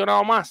 Otro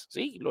lesionado más.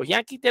 Sí, los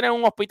Yankees tienen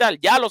un hospital,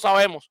 ya lo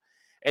sabemos.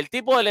 El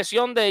tipo de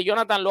lesión de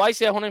Jonathan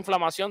Loáisiga es una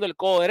inflamación del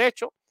codo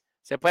derecho.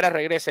 Se espera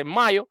regrese en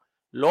mayo.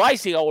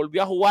 Loáisiga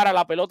volvió a jugar a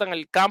la pelota en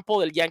el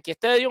campo del Yankee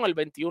Stadium el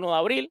 21 de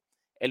abril.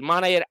 El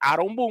manager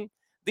Aaron Boone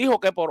dijo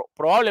que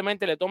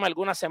probablemente le tome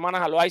algunas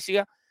semanas a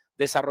Loáisiga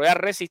desarrollar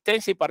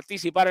resistencia y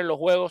participar en los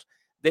juegos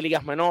de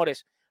ligas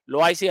menores.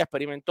 Loaiza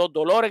experimentó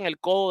dolor en el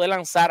codo de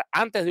lanzar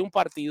antes de un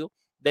partido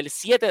del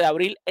 7 de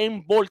abril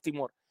en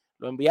Baltimore.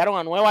 Lo enviaron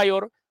a Nueva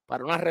York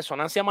para una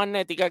resonancia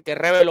magnética que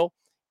reveló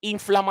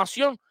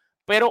inflamación,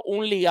 pero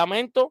un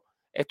ligamento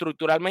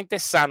estructuralmente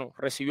sano.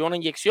 Recibió una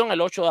inyección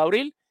el 8 de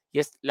abril y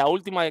es la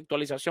última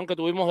actualización que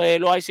tuvimos de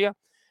Loaiza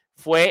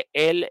fue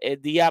el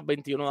día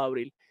 21 de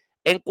abril.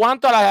 En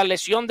cuanto a la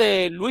lesión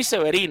de Luis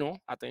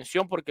Severino,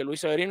 atención porque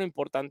Luis Severino,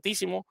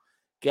 importantísimo,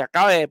 que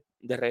acaba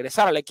de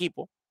regresar al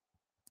equipo,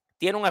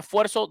 tiene un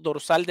esfuerzo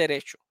dorsal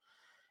derecho.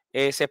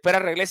 Se espera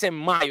regrese en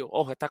mayo.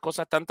 Ojo, estas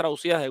cosas están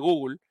traducidas de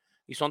Google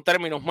y son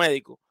términos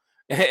médicos.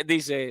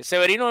 Dice,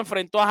 Severino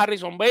enfrentó a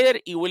Harrison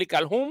Bader y Willie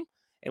Calhoun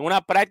en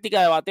una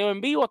práctica de bateo en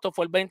vivo. Esto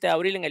fue el 20 de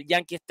abril en el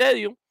Yankee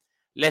Stadium.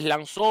 Les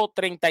lanzó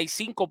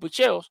 35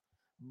 picheos,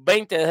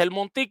 20 desde el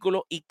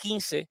montículo y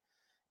 15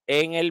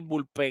 en el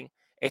bullpen.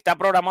 Está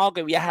programado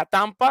que viaje a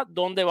Tampa,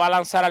 donde va a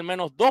lanzar al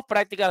menos 2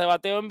 prácticas de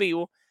bateo en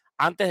vivo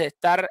antes de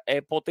estar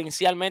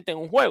potencialmente en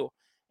un juego.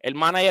 El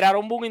manager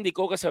Aaron Boone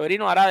indicó que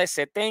Severino hará de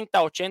 70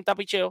 a 80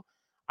 picheos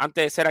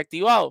antes de ser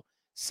activado.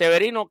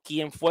 Severino,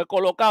 quien fue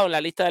colocado en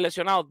la lista de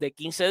lesionados de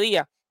 15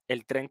 días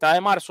el 30 de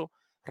marzo,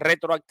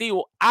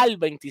 retroactivo al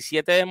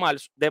 27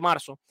 de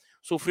marzo,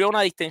 sufrió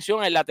una distensión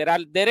en el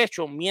lateral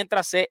derecho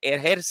mientras se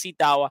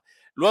ejercitaba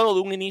luego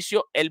de un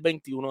inicio el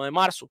 21 de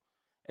marzo.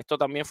 Esto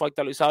también fue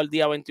actualizado el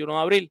día 21 de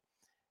abril.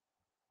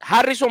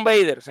 Harrison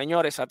Bader,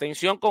 señores,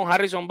 atención con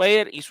Harrison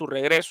Bader y su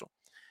regreso.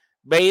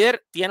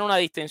 Bader tiene una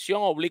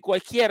distensión oblicua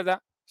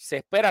izquierda, se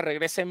espera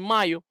regrese en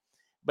mayo.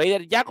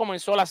 Bader ya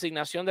comenzó la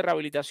asignación de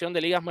rehabilitación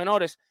de ligas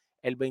menores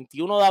el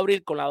 21 de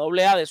abril con la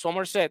AA de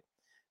Somerset.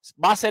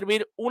 Va a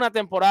servir una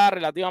temporada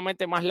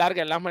relativamente más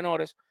larga en las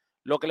menores,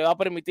 lo que le va a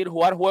permitir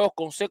jugar juegos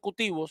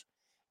consecutivos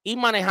y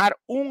manejar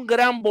un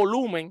gran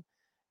volumen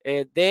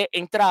de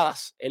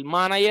entradas. El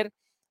manager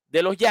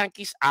de los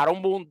Yankees,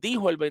 Aaron Boone,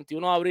 dijo el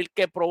 21 de abril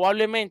que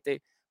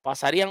probablemente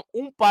pasarían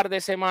un par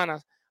de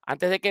semanas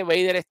antes de que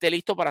Bader esté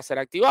listo para ser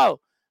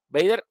activado.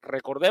 Bader,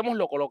 recordemos,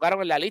 lo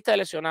colocaron en la lista de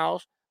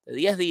lesionados de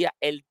 10 días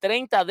el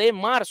 30 de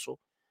marzo,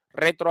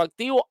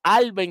 retroactivo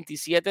al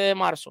 27 de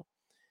marzo.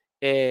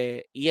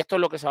 Y esto es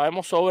lo que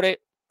sabemos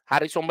sobre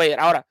Harrison Bader.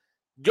 Ahora,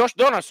 Josh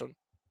Donaldson.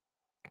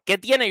 ¿Qué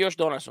tiene Josh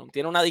Donaldson?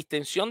 Tiene una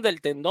distensión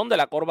del tendón de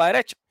la corva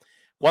derecha.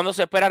 ¿Cuándo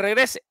se espera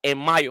regrese? En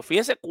mayo.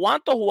 Fíjense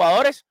cuántos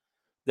jugadores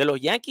de los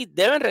Yankees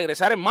deben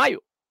regresar en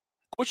mayo.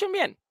 Escuchen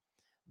bien.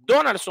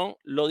 Donaldson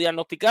lo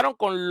diagnosticaron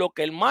con lo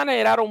que el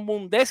manager Aaron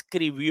Boone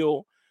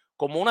describió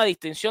como una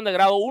distensión de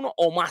grado 1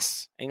 o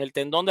más en el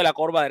tendón de la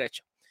corva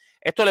derecha.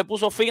 Esto le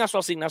puso fin a su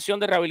asignación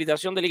de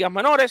rehabilitación de ligas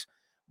menores.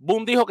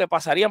 Boone dijo que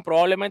pasarían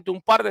probablemente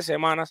un par de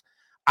semanas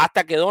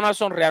hasta que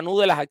Donaldson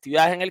reanude las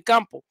actividades en el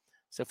campo.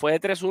 Se fue de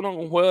 3-1 en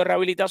un juego de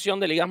rehabilitación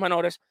de ligas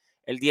menores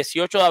el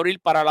 18 de abril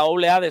para la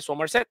AA de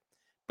Somerset,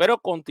 pero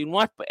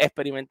continúa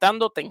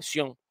experimentando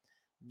tensión.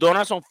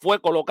 Donaldson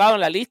fue colocado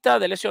en la lista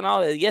de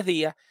lesionados de 10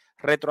 días,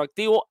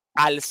 retroactivo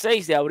al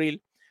 6 de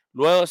abril,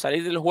 luego de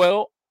salir del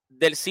juego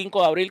del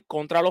 5 de abril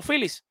contra los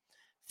Phillies.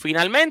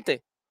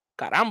 Finalmente,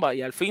 caramba,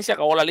 y al fin se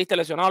acabó la lista de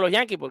lesionados de los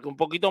Yankees, porque un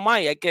poquito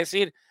más, y hay que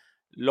decir,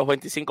 los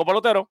 25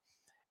 peloteros.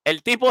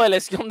 El tipo de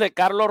lesión de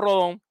Carlos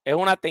Rodón es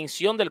una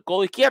tensión del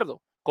codo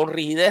izquierdo con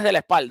rigidez de la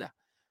espalda.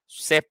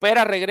 Se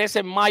espera regrese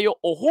en mayo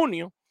o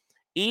junio,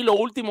 y lo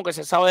último que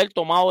se sabe del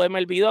tomado de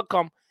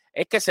MLB.com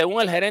es que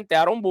según el gerente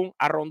Aaron Boone,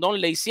 a Rondón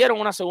le hicieron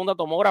una segunda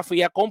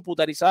tomografía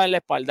computarizada en la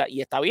espalda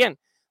y está bien.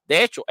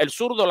 De hecho, el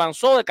zurdo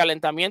lanzó de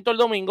calentamiento el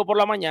domingo por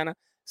la mañana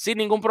sin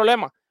ningún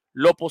problema.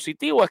 Lo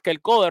positivo es que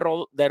el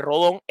codo de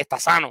Rodón está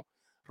sano.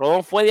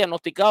 Rodón fue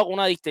diagnosticado con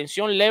una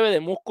distensión leve de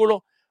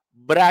músculo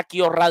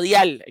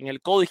brachiorradial en el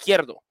codo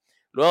izquierdo.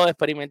 Luego de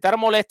experimentar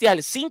molestias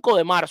el 5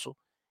 de marzo,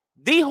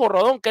 dijo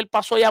Rodón que él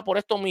pasó ya por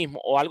esto mismo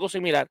o algo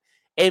similar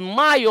en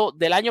mayo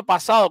del año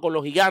pasado con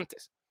los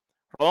Gigantes.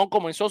 Rodón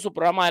comenzó su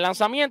programa de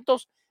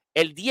lanzamientos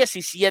el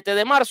 17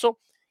 de marzo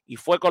y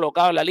fue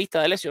colocado en la lista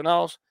de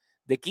lesionados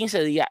de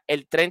 15 días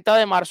el 30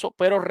 de marzo,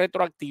 pero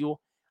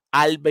retroactivo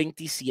al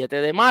 27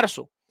 de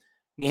marzo.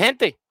 Mi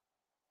gente,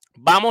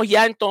 vamos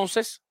ya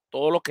entonces,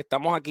 todos los que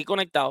estamos aquí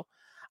conectados,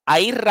 a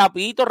ir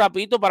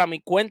rapidito para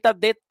mi cuenta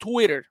de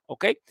Twitter,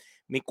 ¿ok?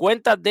 Mi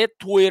cuenta de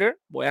Twitter,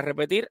 voy a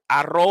repetir,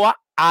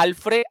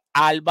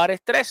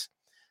 @AlfredAlvarez3.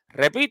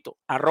 Repito,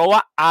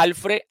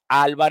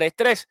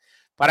 @AlfredAlvarez3,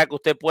 para que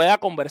usted pueda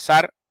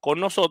conversar con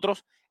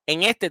nosotros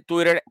en este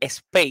Twitter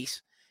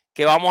Space,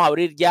 que vamos a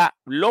abrir ya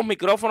los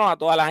micrófonos a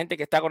toda la gente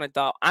que está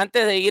conectada.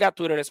 Antes de ir a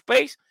Twitter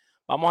Space,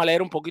 vamos a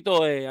leer un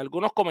poquito de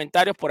algunos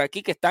comentarios por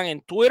aquí que están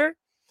en Twitter,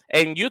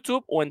 en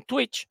YouTube o en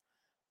Twitch.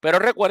 Pero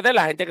recuerden,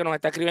 la gente que nos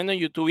está escribiendo en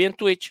YouTube y en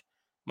Twitch,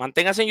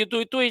 manténgase en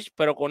YouTube y Twitch,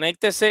 pero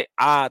conéctese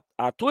a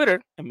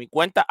Twitter, en mi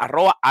cuenta,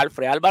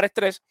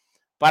 @AlfredAlvarez3,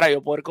 para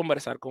yo poder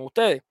conversar con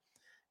ustedes.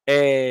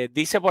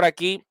 Dice por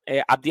aquí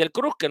Abdiel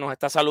Cruz, que nos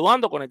está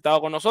saludando,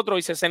 conectado con nosotros.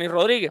 Dice Ceni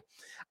Rodríguez: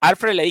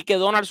 Alfred, leí que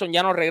Donaldson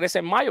ya no regresa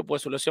en mayo,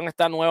 pues su lesión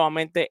está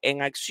nuevamente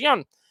en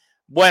acción.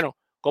 Bueno,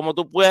 como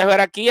tú puedes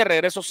ver aquí, el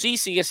regreso sí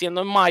sigue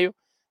siendo en mayo.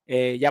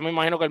 Ya me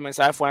imagino que el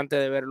mensaje fue antes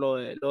de ver lo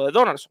de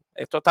Donaldson.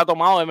 Esto está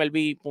tomado de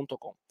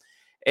MLB.com.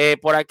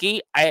 Por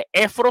aquí,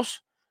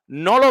 Efros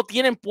no lo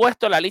tienen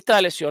puesto en la lista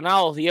de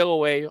lesionados, Diego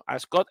Bello, a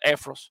Scott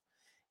Efros.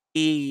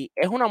 Y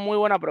es una muy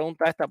buena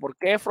pregunta esta. ¿Por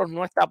qué Efros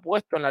no está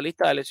puesto en la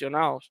lista de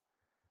lesionados?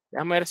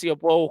 Déjame ver si yo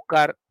puedo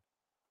buscar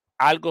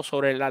algo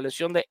sobre la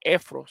lesión de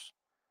Efros.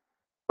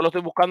 Yo lo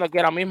estoy buscando aquí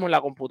ahora mismo en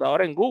la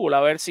computadora en Google,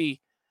 a ver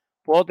si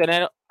puedo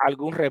tener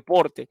algún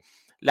reporte.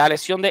 La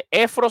lesión de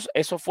Efros,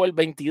 eso fue el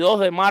 22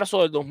 de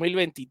marzo del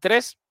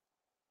 2023.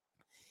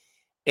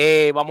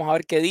 Vamos a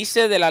ver qué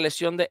dice de la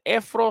lesión de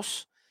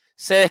Efros.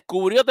 Se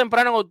descubrió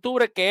temprano en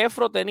octubre que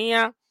Efros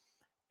tenía,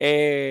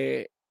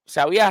 se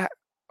había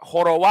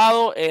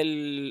jorobado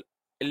el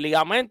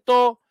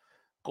ligamento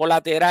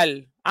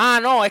colateral. Ah,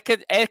 no, es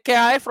que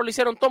a Efros le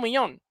hicieron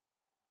tomillón.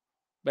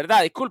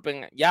 ¿Verdad?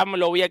 Disculpen, ya me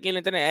lo vi aquí en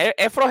internet.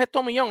 Efros es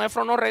tomillón,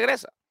 Efros no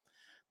regresa.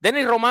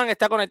 Denis Román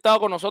está conectado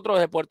con nosotros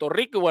desde Puerto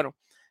Rico. Y bueno,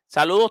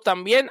 saludos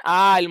también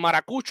a el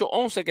Maracucho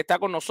 11 que está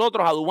con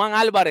nosotros, a Dubán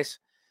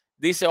Álvarez.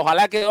 Dice,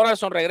 ojalá que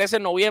Donaldson regrese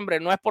en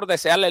noviembre. No es por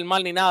desearle el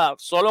mal ni nada,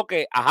 solo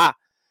que, ajá,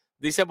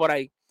 dice por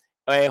ahí.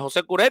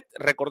 José Curet,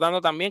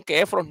 recordando también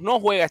que Efros no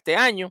juega este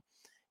año.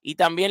 Y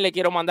también le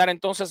quiero mandar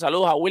entonces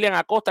saludos a William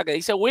Acosta, que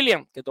dice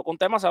William, que tocó un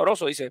tema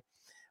sabroso. Dice,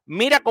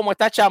 mira cómo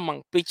está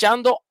Chapman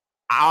pichando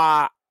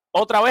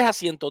otra vez a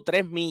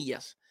 103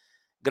 millas.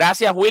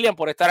 Gracias, William,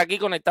 por estar aquí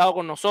conectado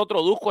con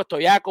nosotros. Dusko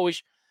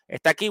Stojakovic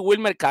está aquí.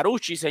 Wilmer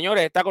Carucci,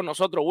 señores, está con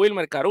nosotros.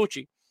 Wilmer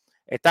Carucci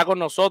está con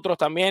nosotros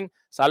también.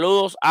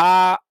 Saludos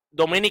a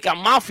Dominica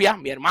Mafia,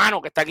 mi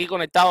hermano, que está aquí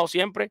conectado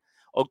siempre.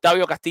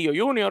 Octavio Castillo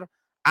Jr.,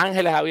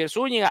 Ángeles Javier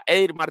Zúñiga,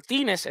 Edir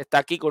Martínez está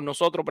aquí con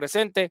nosotros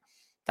presente.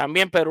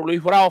 También Pedro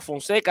Luis Bravo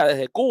Fonseca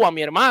desde Cuba,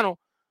 mi hermano.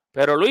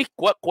 Pero Luis,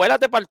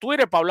 cuélate para el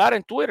Twitter, para hablar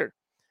en Twitter.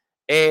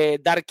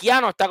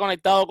 Darquiano está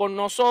conectado con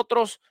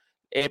nosotros.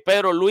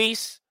 Pedro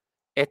Luis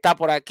está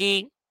por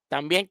aquí.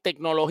 También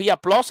Tecnología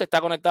Plus está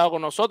conectado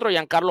con nosotros.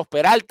 Giancarlos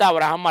Peralta,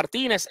 Abraham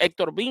Martínez,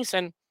 Héctor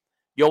Vincent,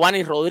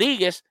 Giovanni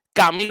Rodríguez,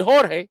 Camil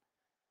Jorge.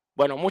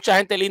 Bueno, mucha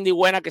gente linda y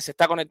buena que se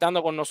está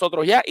conectando con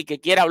nosotros ya y que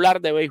quiere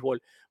hablar de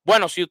béisbol.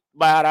 Bueno, si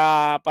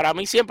para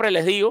mí siempre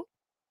les digo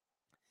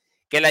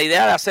que la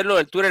idea de hacerlo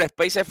del Twitter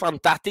Space es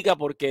fantástica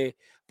porque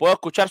puedo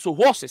escuchar sus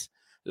voces,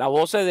 las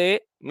voces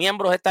de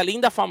miembros de esta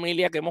linda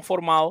familia que hemos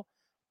formado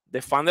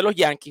de fan de los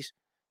Yankees,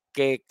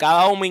 que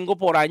cada domingo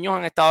por años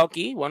han estado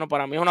aquí. Bueno,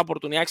 para mí es una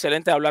oportunidad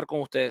excelente de hablar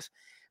con ustedes.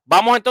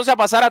 Vamos entonces a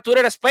pasar a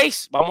Twitter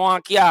Space. Vamos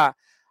aquí a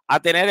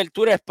tener el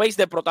Twitter Space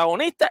de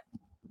protagonista.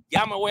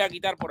 Ya me voy a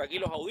quitar por aquí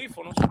los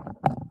audífonos.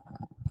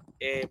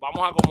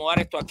 Vamos a acomodar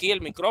esto aquí, el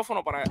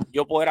micrófono, para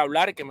yo poder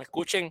hablar y que me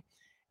escuchen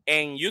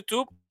en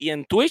YouTube y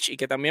en Twitch y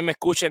que también me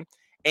escuchen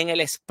en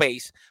el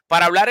Space.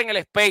 Para hablar en el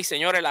Space,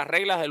 señores, las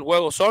reglas del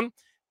juego son: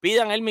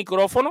 pidan el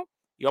micrófono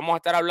y vamos a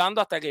estar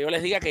hablando hasta que yo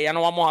les diga que ya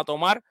no vamos a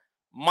tomar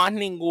más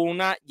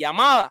ninguna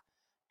llamada.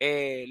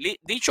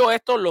 Dicho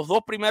esto, los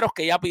dos primeros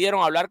que ya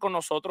pidieron hablar con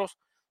nosotros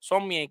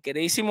son mi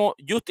queridísimo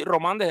Justi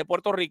Román desde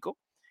Puerto Rico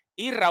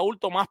y Raúl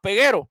Tomás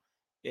Peguero.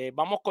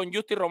 Vamos con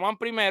Justi Román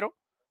primero,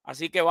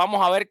 así que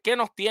vamos a ver qué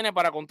nos tiene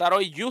para contar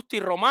hoy Justi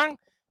Román.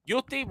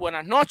 Justi,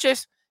 buenas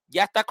noches.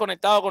 Ya estás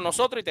conectado con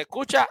nosotros y te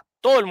escucha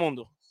todo el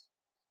mundo.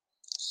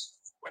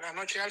 Buenas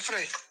noches,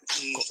 Alfred.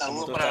 Y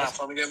saludos para la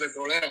familia del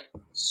Problema.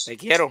 Te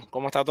quiero.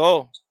 ¿Cómo está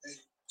todo?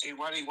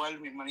 Igual,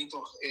 mi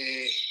hermanito.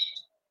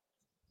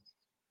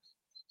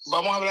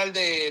 Vamos a hablar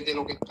de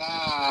lo que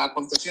está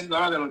aconteciendo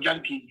ahora de los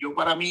Yankees. Yo,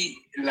 para mí,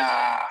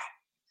 la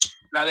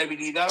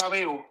debilidad la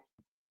veo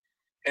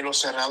en los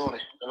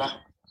cerradores,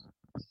 ¿verdad?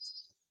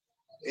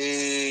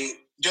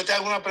 Yo te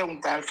hago una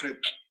pregunta, Alfred.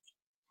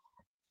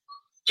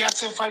 ¿Qué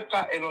hace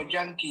falta en los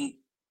Yankees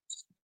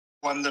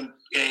cuando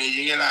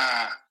llegue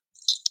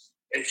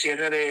el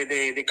cierre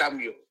de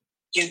cambio?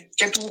 ¿Qué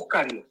tú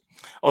buscarías?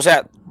 O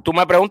sea, tú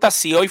me preguntas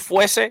si hoy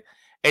fuese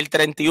el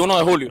 31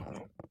 de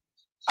julio.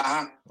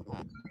 Ajá.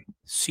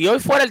 Si hoy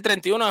fuera el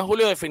 31 de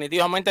julio,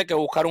 definitivamente hay que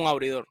buscar un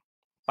abridor.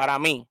 Para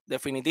mí,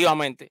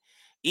 definitivamente.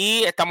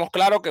 Y estamos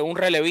claros que un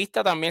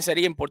relevista también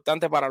sería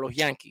importante para los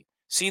Yankees.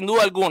 Sin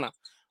duda alguna.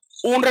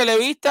 Un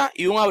relevista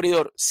y un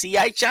abridor. Si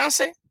hay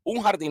chance,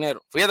 un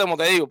jardinero. Fíjate cómo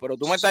te digo, pero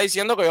tú me estás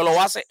diciendo que yo lo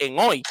base en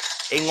hoy.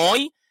 En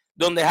hoy,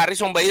 donde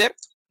Harrison Bader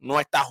no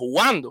está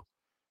jugando.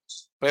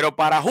 Pero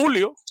para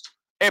julio,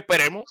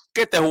 esperemos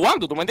que esté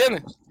jugando. ¿Tú me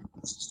entiendes?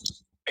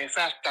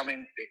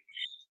 Exactamente.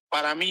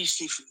 Para mí,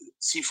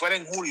 si fuera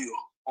en julio,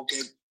 porque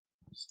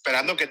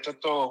esperando que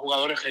estos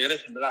jugadores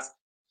regresen, ¿verdad?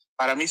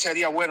 Para mí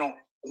sería bueno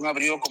un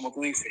abridor, como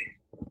tú dices.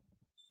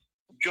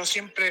 Yo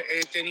siempre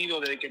he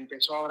tenido, desde que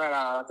empezó ahora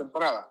la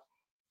temporada,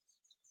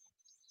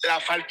 la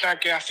falta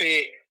que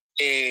hace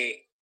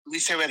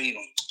Luis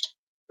Severino,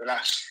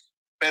 ¿verdad?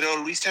 Pero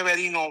Luis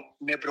Severino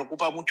me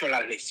preocupa mucho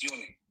las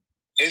lesiones.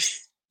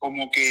 Es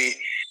como que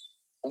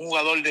un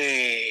jugador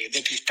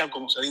de cristal,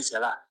 como se dice,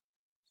 ¿verdad?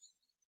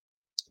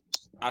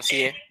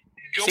 Así es.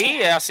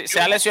 Se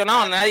ha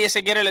lesionado, nadie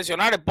se quiere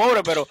lesionar, el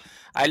pobre, pero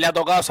a él le ha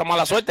tocado esa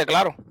mala suerte,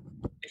 claro.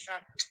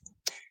 Exacto.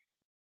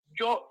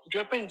 Yo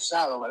he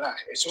pensado, ¿verdad?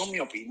 Eso es mi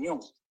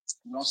opinión.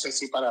 No sé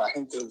si para la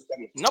gente le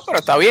gustaría. No, pero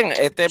está bien.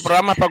 Este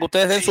programa es para que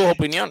ustedes den sus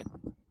opiniones.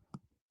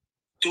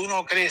 ¿Tú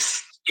no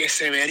crees que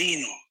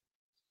Severino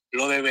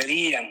lo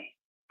deberían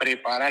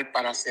preparar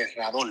para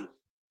cerrador,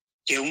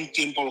 que un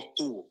tiempo lo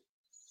tuvo?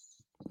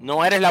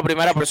 No eres la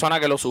primera persona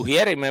que lo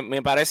sugiere y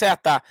me parece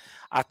hasta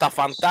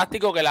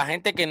fantástico que la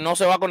gente que no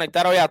se va a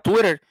conectar hoy a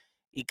Twitter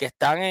y que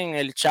están en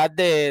el chat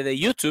de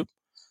YouTube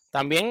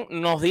también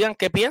nos digan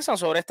qué piensan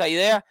sobre esta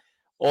idea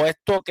o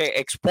esto que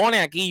expone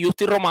aquí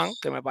Justy Román,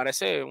 que me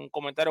parece un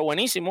comentario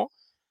buenísimo.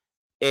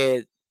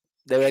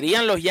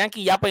 Deberían los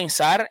Yankees ya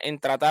pensar en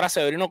tratar a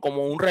Severino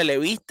como un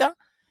relevista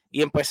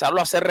y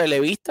empezarlo a ser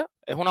relevista.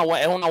 Es una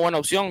buena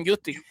opción,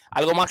 Justy.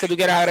 ¿Algo más que tú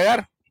quieras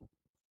agregar?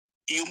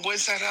 Y un buen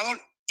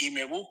cerrador, y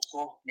me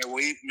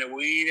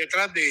voy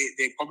detrás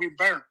de Kobe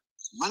Bryant.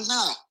 Más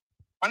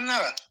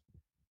nada.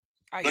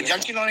 Los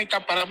Yankees no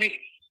necesitan,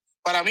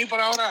 para mí por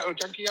ahora, los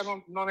Yankees ya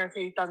no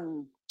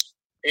necesitan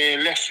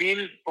left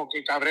field,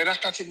 porque Cabrera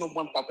está haciendo un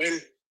buen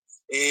papel.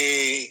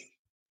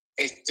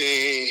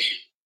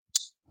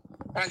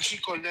 Franchi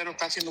Cordero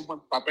está haciendo un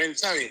buen papel,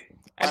 ¿sabes?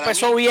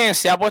 Empezó bien,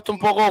 se ha puesto un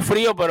poco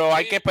frío, pero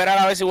hay que esperar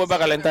a ver si vuelve a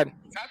calentar.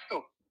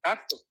 Exacto.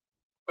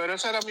 Pero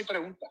esa era mi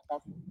pregunta.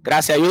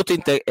 Gracias,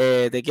 Justin.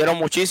 Te quiero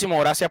muchísimo.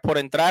 Gracias por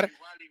entrar.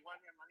 Igual,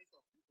 mi hermanito.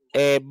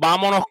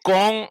 Vámonos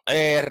con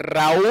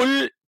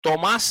Raúl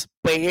Tomás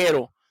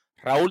Peguero.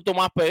 Raúl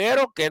Tomás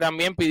Peguero, que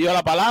también pidió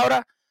la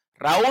palabra.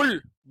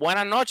 Raúl,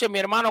 buenas noches, mi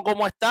hermano.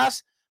 ¿Cómo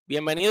estás?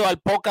 Bienvenido al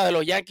podcast de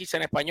los Yankees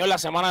en español, la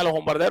semana de los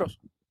bombarderos.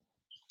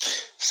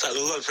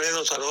 Saludos,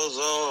 Alfredo. Saludos a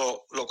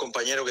todos los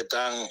compañeros que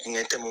están en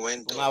este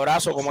momento. Un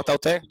abrazo. ¿Cómo está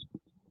usted?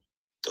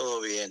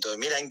 Todo bien.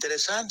 Mira,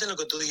 interesante lo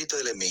que tú dijiste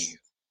del enemigo.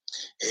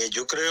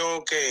 Yo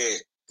creo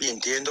que, y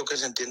entiendo que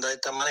se entienda de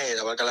esta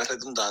manera, valga la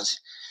redundancia,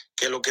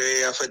 que lo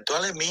que afectó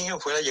al enemigo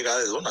fue la llegada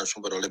de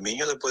Donaldson, pero el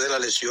enemigo después de la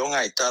lesión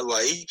ha estado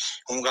ahí,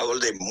 un jugador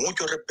de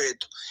mucho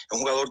respeto, es un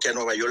jugador que a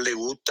Nueva York le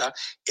gusta,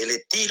 el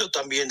estilo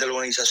también de la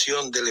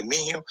organización del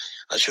enemigo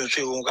ha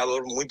sido un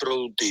jugador muy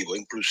productivo,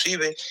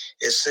 inclusive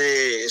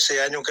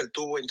ese año que él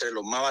tuvo entre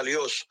los más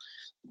valiosos,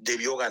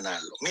 debió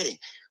ganarlo. Miren,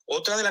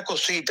 otra de las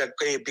cositas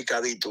que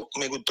picadito,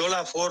 me gustó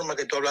la forma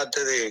que tú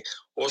hablaste de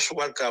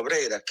Oswald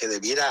Cabrera, que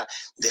debiera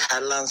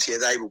dejar la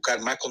ansiedad y buscar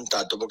más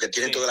contacto, porque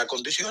tiene todas las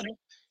condiciones.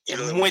 Y es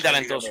lo muy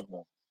talentoso.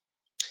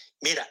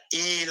 Mira,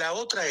 y la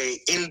otra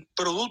es el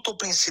producto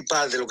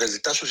principal de lo que le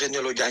está sucediendo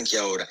a los Yankees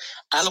ahora.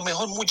 A lo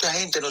mejor mucha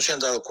gente no se han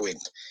dado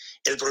cuenta.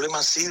 El problema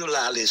ha sido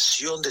la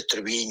lesión de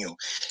Treviño.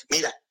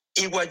 Mira,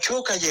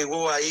 Iguachoca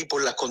llegó ahí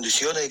por las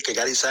condiciones de que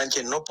Gary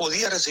Sánchez no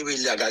podía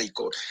recibirle a Jerry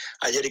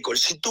Cole.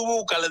 Si tú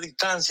buscas la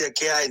distancia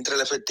que hay entre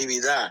la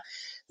efectividad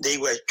de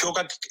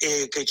Iguachoca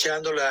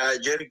echándole a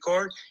Jerry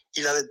Cole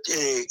y la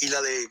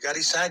de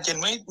Gary Sánchez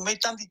no es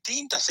tan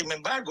distinta. Sin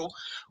embargo,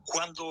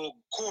 cuando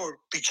Cole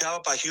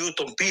pichaba para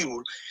Houston,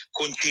 Pittsburgh,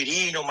 con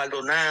Chirino,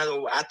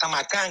 Maldonado, hasta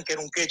Macán, que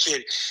era un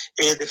catcher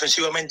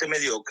defensivamente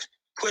mediocre,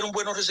 fueron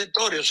buenos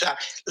receptores. O sea,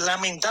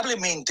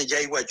 lamentablemente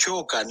ya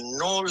Iguachoca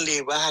no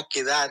le va a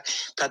quedar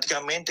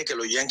prácticamente que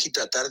los Yankees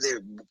tratar de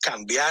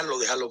cambiarlo,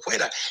 dejarlo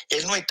fuera.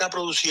 Él no está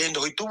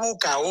produciendo. Y tú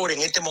buscas ahora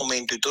en este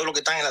momento, y todos los que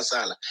están en la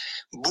sala,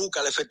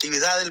 busca la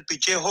efectividad del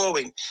picheo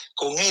joven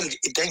con él,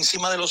 está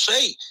encima de los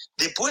 6.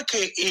 Después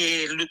que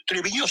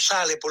Treviño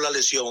sale por la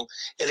lesión,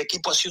 el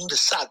equipo ha sido un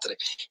desastre.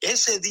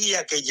 Ese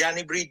día que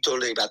Yanni Brito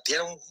le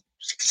batearon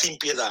sin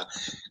piedad,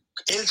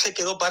 él se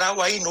quedó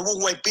parado ahí, no hubo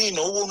un YP,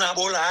 no hubo una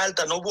bola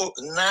alta, no hubo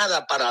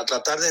nada para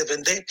tratar de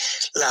defender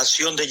la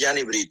acción de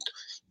Yanni Brito.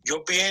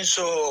 Yo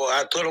pienso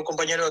a todos los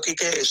compañeros aquí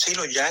que sí,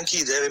 los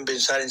Yankees deben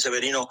pensar en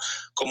Severino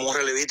como un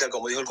relevista,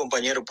 como dijo el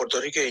compañero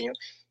puertorriqueño,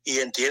 y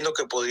entiendo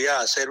que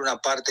podría ser una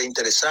parte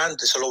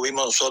interesante. Eso lo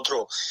vimos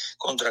nosotros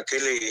contra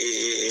aquel,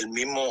 el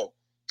mismo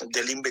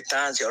de la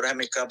investancia. Ahora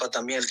me escapa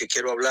también el que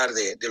quiero hablar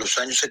de los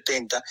años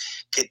 70,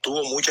 que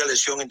tuvo mucha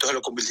lesión, entonces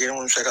lo convirtieron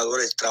en un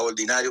cerrador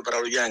extraordinario para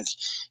los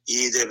Yankees.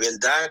 Y de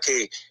verdad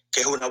que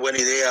es una buena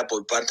idea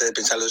por parte de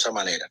pensarlo de esa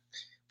manera.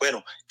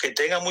 Bueno, que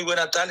tengan muy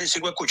buena tarde y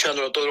sigo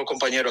escuchándolo a todos los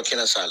compañeros aquí en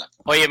la sala.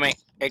 Óyeme,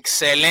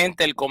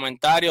 excelente el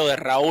comentario de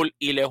Raúl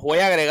y les voy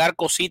a agregar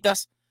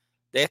cositas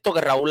de esto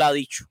que Raúl ha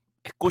dicho.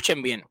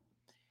 Escuchen bien.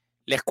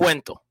 Les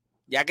cuento,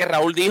 ya que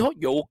Raúl dijo,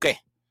 yo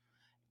busqué.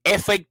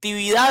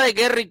 Efectividad de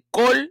Gerrit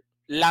Cole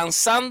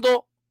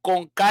lanzando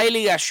con Kyle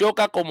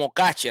Higashioka como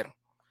catcher.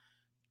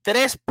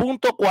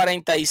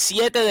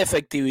 3.47 de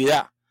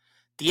efectividad.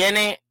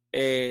 Tiene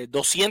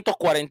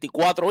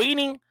 244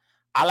 innings.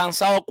 Ha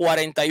lanzado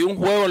 41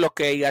 juegos en los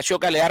que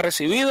Higashioka le ha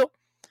recibido.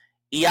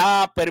 Y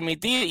ha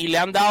permitido y le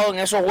han dado en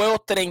esos juegos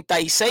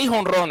 36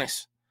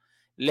 jonrones.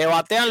 Le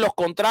batean los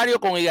contrarios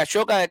con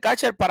Higashioka de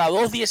catcher para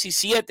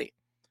 2.17.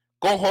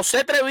 Con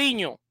José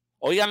Treviño,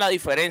 oigan la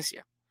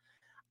diferencia.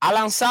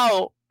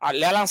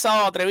 Le ha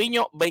lanzado a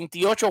Treviño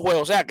 28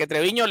 juegos. O sea, que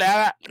Treviño le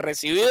ha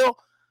recibido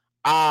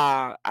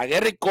a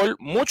Gerrit Cole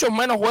muchos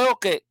menos juegos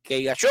que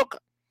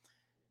Higashioka.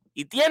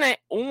 Y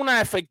tiene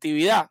una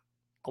efectividad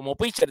como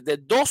pitcher de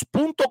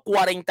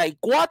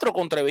 2.44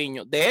 con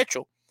Treviño. De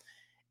hecho,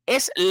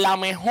 es la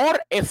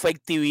mejor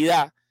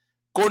efectividad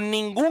con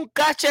ningún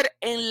catcher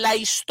en la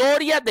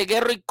historia de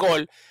Gerrit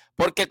Cole,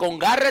 porque con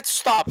Garrett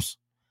Stubbs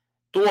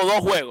tuvo 2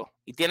 juegos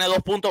y tiene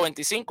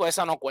 2.25,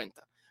 esa no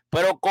cuenta.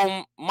 Pero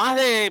con más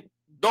de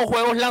 2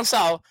 juegos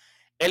lanzados,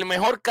 el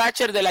mejor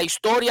catcher de la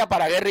historia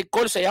para Gerrit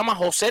Cole se llama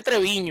José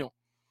Treviño.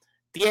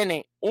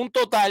 Tiene un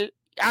total,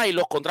 y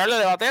los contrarios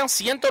le batean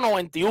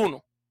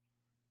 191.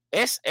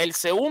 Es el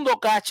segundo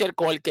catcher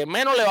con el que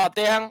menos le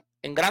batean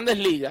en Grandes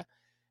Ligas.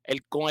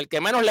 Con el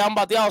que menos le han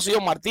bateado ha sido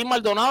Martín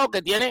Maldonado,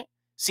 que tiene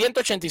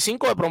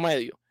 185 de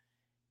promedio.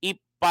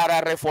 Y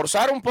para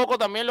reforzar un poco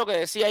también lo que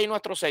decía ahí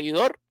nuestro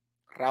seguidor,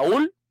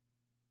 Raúl,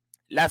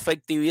 la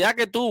efectividad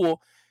que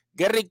tuvo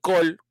Gerrit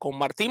Cole con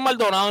Martín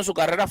Maldonado en su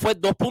carrera fue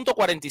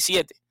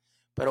 2.47.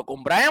 Pero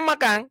con Brian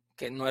McCann,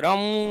 que no era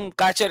un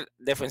catcher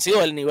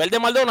defensivo del nivel de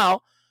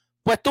Maldonado,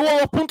 pues tuvo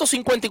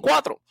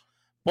 2.54.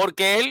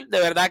 Porque él, de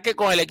verdad que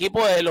con el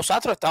equipo de los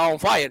Astros estaba on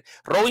fire.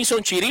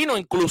 Robinson Chirino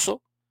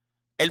incluso,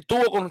 él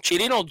tuvo con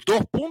Chirino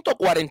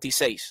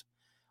 2.46.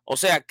 O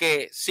sea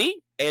que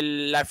sí,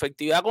 la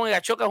efectividad con el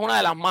Gachoca es una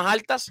de las más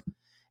altas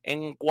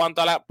en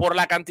cuanto a por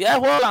la cantidad de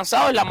juegos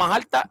lanzados, es la más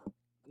alta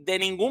de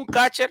ningún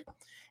catcher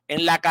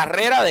en la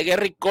carrera de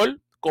Gerrit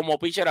Cole como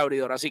pitcher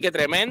abridor. Así que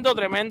tremendo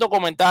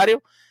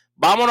comentario.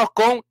 Vámonos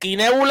con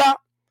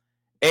Quinébula.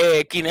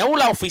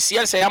 Quinébula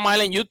oficial se llama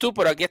él en YouTube,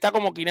 pero aquí está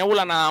como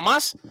Quinébula nada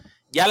más.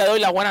 Ya le doy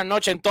las buenas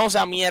noches entonces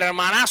a mi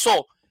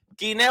hermanazo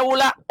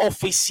Quinébula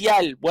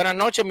oficial. Buenas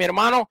noches, mi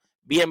hermano.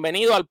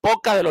 Bienvenido al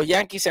podcast de los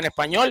Yankees en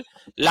español,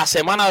 la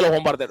semana de los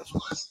bombarderos. Ya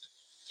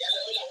le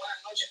doy las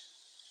buenas noches.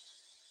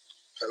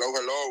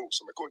 Hello,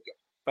 ¿se me escucha?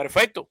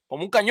 Perfecto,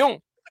 como un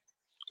cañón.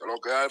 ¿Qué es lo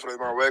que hay, Freddy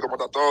Mabé? ¿Cómo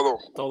está todo?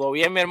 Todo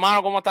bien, mi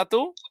hermano, ¿cómo estás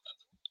tú?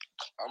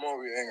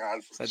 Estamos bien,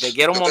 Alfa. Se te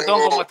quiere un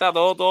montón, ¿cómo está?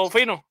 ¿Todo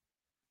fino?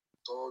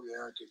 Todo bien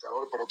aquí,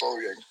 calor, pero todo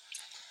bien.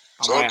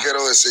 Solo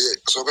quiero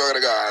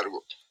agregar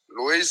algo.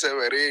 Luis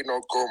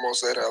Severino como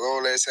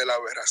cerrador es la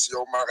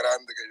aberración más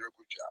grande que yo he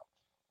escuchado.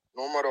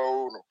 Número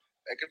 1.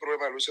 Es que el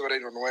problema de Luis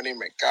Severino no es ni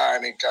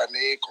mecánica,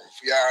 ni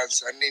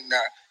confianza, ni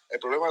nada. El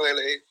problema de él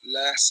es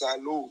la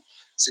salud.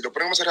 Si lo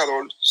ponen como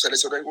cerrador, se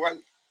lesiona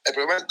igual. El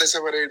problema de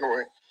Severino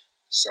es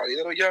salir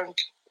de los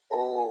Yankees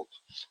o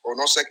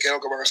no sé qué es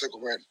lo que van a hacer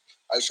con él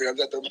al final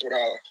de la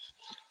temporada.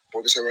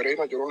 Porque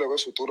Severino, yo no le veo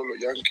futuro en los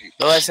Yankees.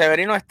 Lo de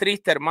Severino es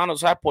triste, hermano.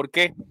 ¿Sabes por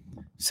qué?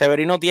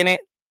 Severino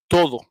tiene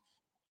todo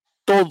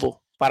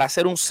para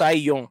hacer un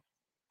Cy Young.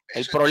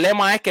 El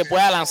problema es que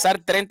pueda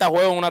lanzar 30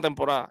 juegos en una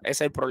temporada. Ese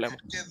es el problema.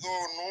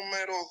 Quedó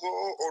número 2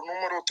 o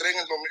número 3 en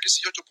el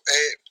 2018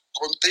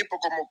 con tipos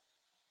como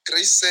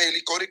Chris Sale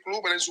y Corey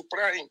Kluber en su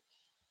prime.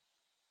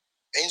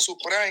 En su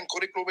prime,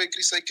 Corey Kluber y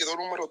Chris Sale quedó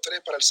número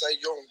 3 para el Cy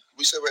Young.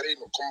 Luis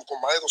Severino, como con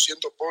más de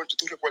 200 ponches.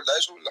 ¿Tú recuerdas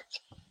eso, verdad?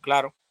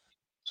 Claro.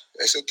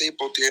 Ese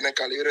tipo tiene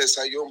calibre de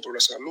Cy Young, pero la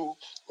salud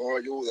no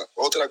ayuda.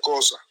 Otra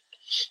cosa,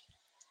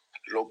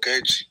 los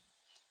catch.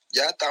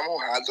 Ya estamos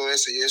hartos de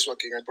decir eso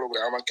aquí en el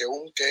programa, que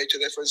un catch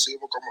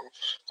defensivo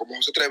como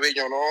José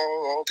Treviño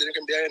no tiene que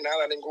enviar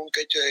nada a ningún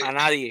catch a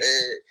nadie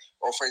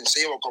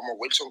ofensivo como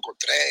Wilson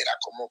Contreras,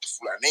 como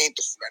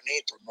fulanito.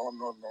 No.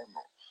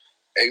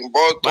 En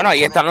Boston, bueno,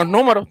 ahí están los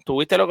números.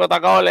 ¿Tuviste lo que te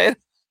acabo de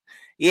leer?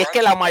 Y es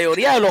que la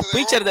mayoría de los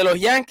pitchers de los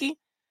Yankees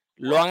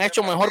lo han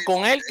hecho mejor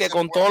con él que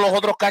con todos los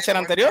otros catchers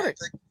anteriores.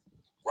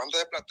 Guante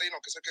de platino,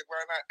 que es el que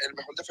gana el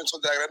mejor defensor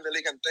de la Grande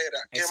Liga entera.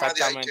 ¿Qué más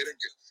de ahí quieren?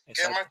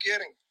 ¿Qué más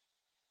quieren?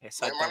 No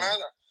hay más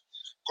nada.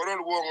 Conor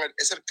Warner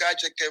es el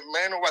catcher que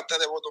menos batea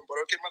de Boston,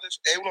 pero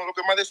es uno de los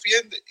que más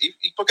defiende.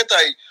 ¿Y por qué está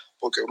ahí?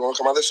 Porque es uno de los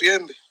que más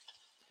defiende.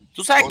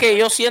 Tú sabes que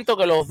yo siento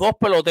que los dos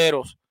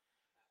peloteros,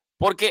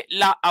 porque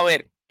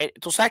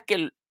tú sabes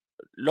que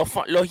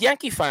los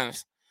Yankee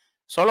fans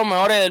son los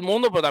mejores del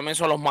mundo, pero también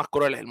son los más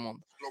crueles del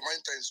mundo. Los más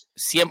intensos.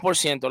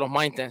 100%, los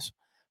más intensos.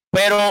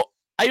 Pero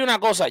hay una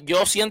cosa,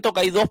 yo siento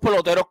que hay dos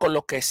peloteros con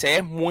los que se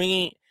es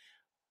muy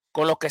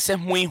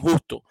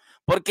injusto.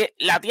 Porque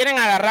la tienen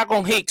agarrada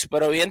con Hicks,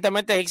 pero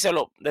evidentemente Hicks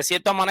de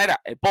cierta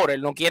manera, el pobre,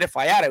 él no quiere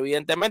fallar,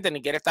 evidentemente,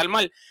 ni quiere estar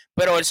mal,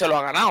 pero él se lo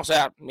ha ganado. O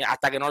sea,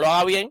 hasta que no lo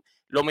haga bien,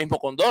 lo mismo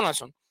con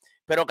Donaldson.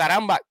 Pero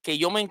caramba, que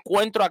yo me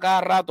encuentro a cada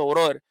rato,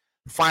 brother,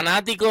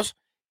 fanáticos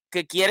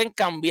que quieren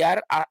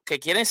cambiar, que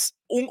quieren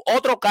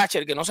otro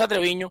catcher que no sea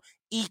Treviño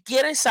y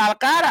quieren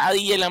sacar a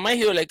DJ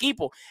LeMahieu del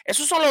equipo.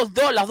 Esos son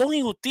las dos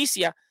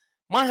injusticias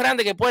más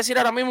grandes que puede decir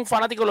ahora mismo un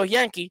fanático de los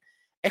Yankees,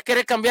 es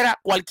querer cambiar a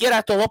cualquiera de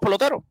estos dos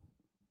peloteros.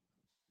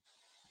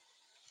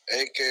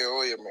 Es que,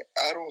 óyeme,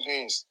 Aaron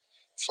Hicks,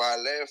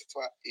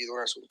 Falefa y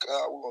Donaldson,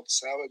 cada uno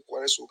sabe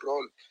cuál es su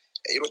rol.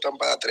 Ellos no están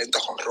para 30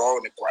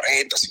 jonrones,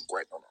 40,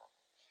 50, no.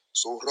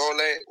 Su rol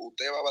es,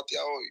 usted va a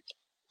batear hoy,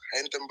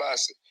 gente en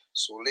base,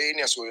 su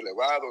línea, su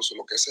elevado, su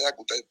lo que sea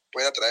que usted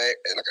pueda traer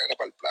en la carrera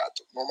para el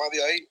plato. No más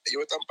de ahí,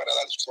 ellos están para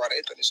dar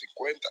 40 ni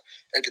 50.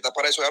 El que está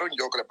para eso es Aaron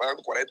Joe, que le pagan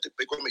 40 y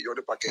pico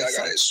millones para que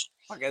haga eso.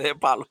 Para que dé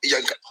palo. Y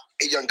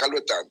Giancarlo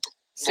es tanto.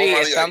 Sí, no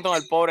es tanto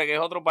el pobre, que es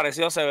otro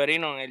parecido a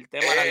Severino en el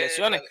tema de las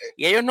lesiones.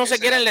 Y ellos no se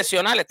quieren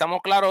lesionar, estamos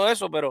claros de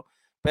eso, pero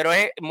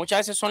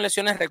muchas veces son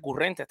lesiones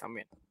recurrentes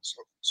también.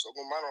 Son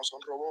humanos,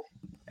 son robots.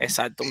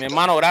 Exacto, mi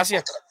hermano,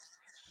 gracias.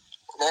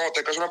 No,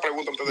 te quiero hacer una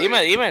pregunta antes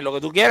de Dime, lo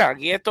que tú quieras.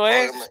 Aquí esto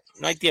es, Óyeme,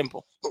 no hay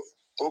tiempo.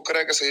 ¿tú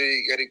crees que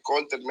si Gary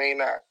Cole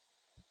termina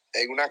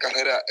en una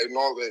carrera,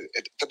 no, de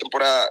esta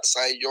temporada,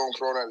 Cy Young,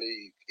 Ronald,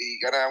 y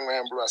gana, un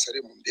ejemplo, la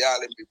Serie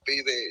Mundial,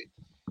 MVP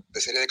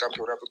de Serie de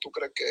Campeonato, ¿tú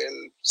crees que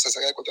él se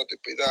saca de contrato y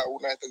pida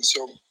una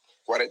extensión,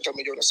 40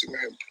 millones, sin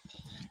ejemplo?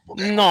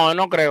 Porque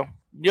No creo.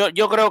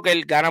 Yo creo que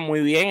él gana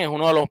muy bien, es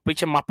uno de los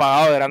pitchers más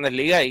pagados de Grandes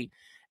Ligas y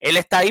él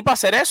está ahí para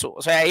hacer eso.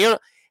 O sea,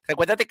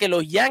 recuérdate que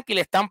los Yankees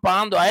le están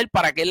pagando a él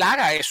para que él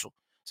haga eso. O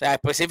sea,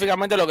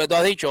 específicamente lo que tú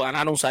has dicho,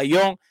 ganar un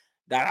sayón,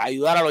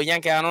 ayudar a los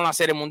Yankees a ganar una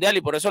Serie Mundial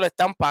y por eso le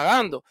están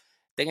pagando.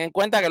 Ten en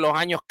cuenta que los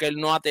años que él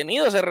no ha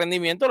tenido ese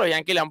rendimiento, los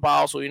Yankees le han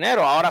pagado su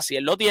dinero. Ahora, si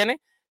él lo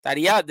tiene,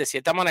 estaría de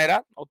cierta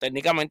manera o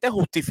técnicamente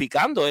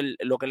justificando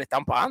lo que le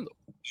están pagando.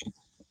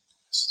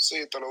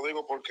 sí, te lo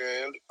digo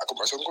porque él, a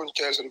comparación con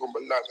Chelsea y con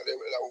Verlander, él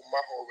es aún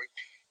más joven.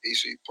 Y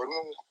si por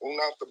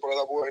una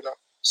temporada buena,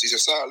 si se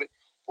sale,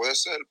 puede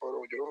ser,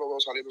 pero yo no lo veo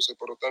saliéndose,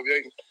 pero está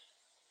bien.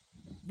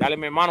 Dale,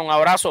 mi hermano, un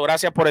abrazo.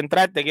 Gracias por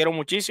entrar. Te quiero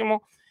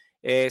muchísimo.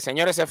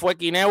 Señores, se fue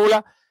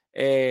Quinéula,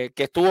 que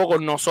estuvo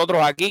con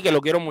nosotros aquí, que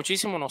lo quiero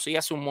muchísimo. Nos sigue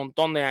hace un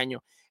montón de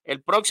años.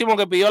 El próximo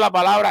que pidió la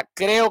palabra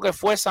creo que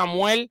fue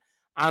Samuel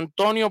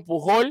Antonio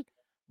Pujol.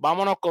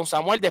 Vámonos con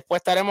Samuel. Después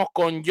estaremos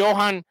con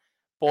Johan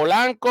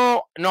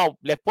Polanco. No,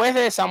 después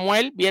de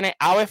Samuel viene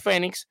Ave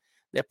Fénix.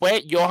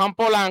 Después Johan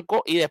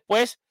Polanco. Y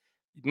después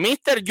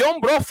Mr.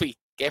 John Brophy,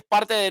 que es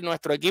parte de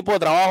nuestro equipo de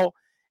trabajo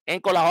en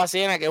Con las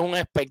Bases Llenas, que es un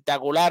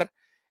espectacular.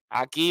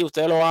 Aquí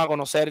ustedes lo van a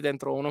conocer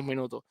dentro de unos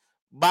minutos.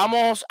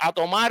 Vamos a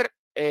tomar,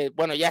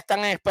 bueno, ya están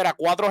en espera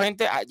 4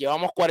 gente.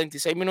 Llevamos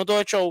 46 minutos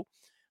de show.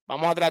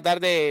 Vamos a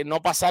tratar de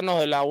no pasarnos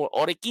de la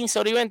hora y 15,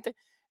 hora y 20.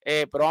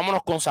 Pero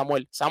vámonos con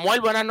Samuel.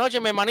 Samuel, buenas noches,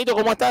 mi hermanito.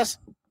 ¿Cómo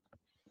estás?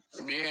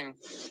 Bien.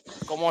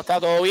 ¿Cómo está?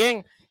 ¿Todo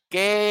bien?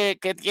 ¿Qué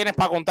tienes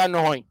para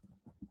contarnos hoy?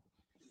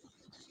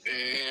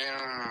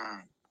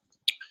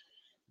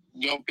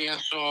 Yo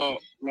pienso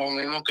lo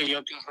mismo que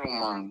yo tengo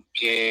Román,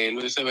 que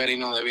Luis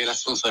Severino debiera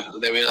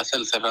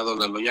ser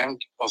cerrador de los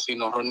Yankees, o si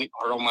no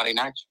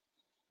Romarinach,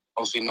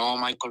 o si no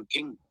Michael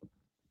King,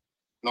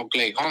 no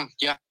Clay Hunt,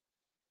 ya,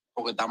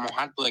 porque estamos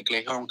hartos de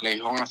Clay Hunt. Clay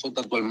Hunt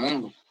asusta a todo el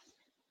mundo.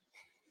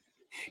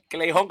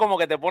 Clay Hunt como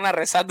que te pone a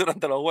rezar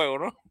durante los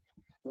juegos, ¿no?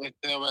 Es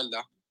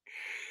verdad.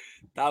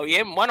 Está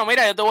bien. Bueno,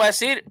 mira, yo te voy a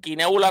decir,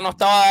 Quinéula no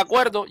estaba de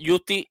acuerdo,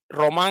 Justi,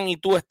 Román y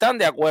tú están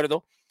de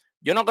acuerdo.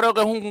 Yo no creo que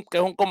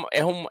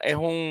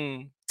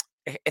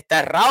está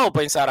errado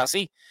pensar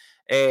así.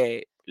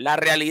 La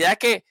realidad es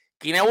que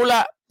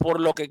Quinéula, por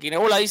lo que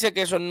Quinéula dice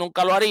que eso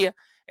nunca lo haría,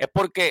 es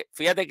porque,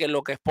 fíjate que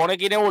lo que expone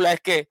Quinéula es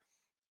que,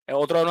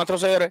 otro de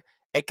nuestros seguidores,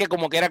 es que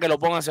como quiera que lo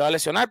pongan se va a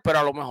lesionar, pero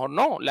a lo mejor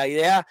no. La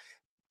idea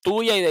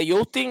tuya y de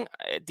Justin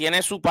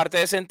tiene su parte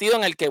de sentido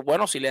en el que,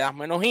 bueno, si le das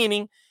menos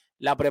inning,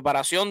 la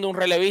preparación de un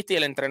relevista y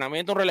el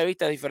entrenamiento de un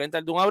relevista es diferente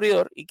al de un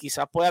abridor y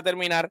quizás pueda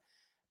terminar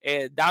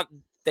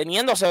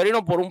teniendo a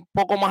Severino por un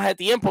poco más de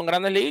tiempo en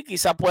Grandes Ligas,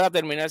 quizás pueda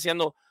terminar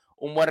siendo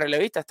un buen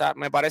relevista.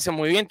 Me parece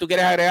muy bien. ¿Tú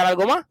quieres agregar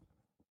algo más?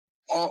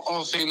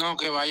 O si no,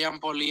 que vayan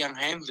por Liam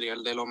Henry,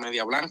 el de los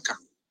Media Blanca.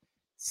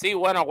 Sí,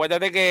 bueno,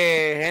 acuérdate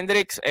que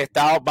Hendricks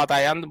está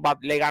batallando,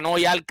 le ganó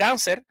ya el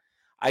cáncer.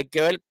 Hay que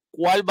ver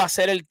cuál va a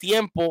ser el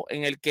tiempo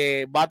en el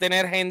que va a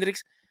tener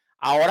Hendricks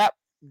ahora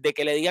de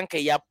que le digan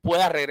que ya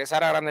pueda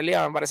regresar a Grandes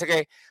Ligas. Me parece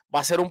que va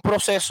a ser un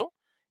proceso.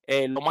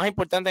 Lo más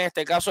importante en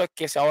este caso es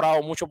que se ha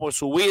orado mucho por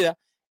su vida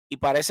y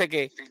parece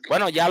que,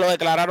 bueno, ya lo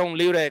declararon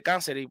libre de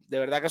cáncer y de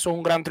verdad que eso es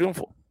un gran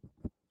triunfo.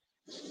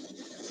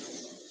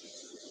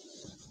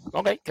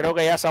 Ok, creo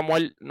que ya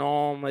Samuel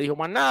no me dijo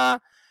más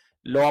nada.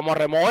 Lo vamos a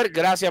remover.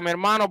 Gracias, mi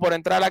hermano, por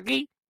entrar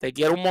aquí. Te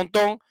quiero un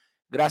montón.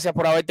 Gracias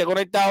por haberte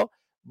conectado.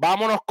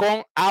 Vámonos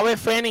con Ave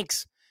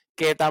Fénix,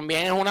 que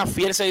también es una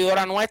fiel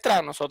seguidora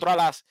nuestra. Nosotros a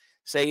las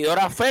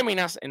seguidoras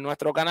féminas en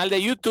nuestro canal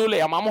de YouTube le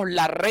llamamos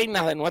las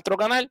reinas de nuestro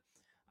canal.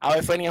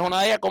 Ave Fénix es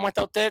una de ellas. ¿Cómo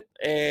está usted,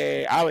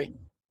 Ave?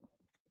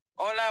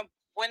 Hola,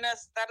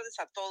 buenas tardes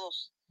a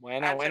todos.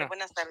 Buenas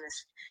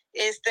tardes.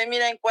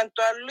 Mira, en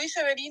cuanto a Luis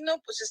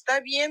Severino, pues está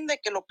bien de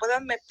que lo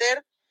puedan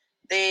meter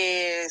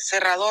de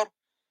cerrador.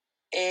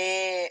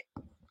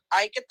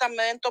 Hay que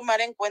también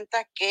tomar en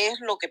cuenta qué es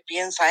lo que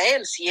piensa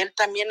él, si él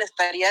también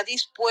estaría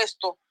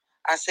dispuesto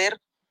a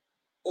ser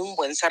un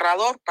buen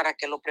cerrador para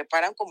que lo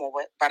preparan como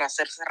para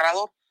ser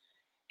cerrador.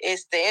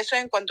 Eso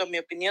en cuanto a mi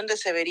opinión de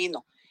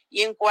Severino.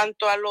 Y en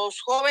cuanto a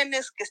los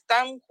jóvenes que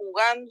están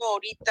jugando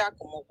ahorita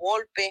como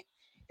Volpe,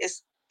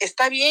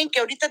 está bien que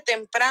ahorita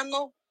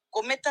temprano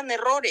cometan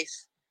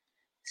errores.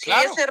 Si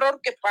claro. Es error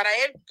que para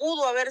él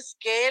pudo haber,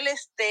 que él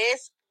es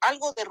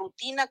algo de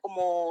rutina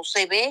como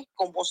se ve,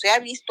 como se ha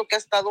visto que ha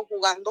estado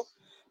jugando,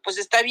 pues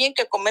está bien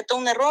que cometa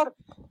un error.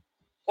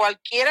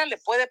 Cualquiera le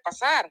puede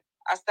pasar,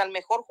 hasta el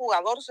mejor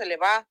jugador se le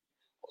va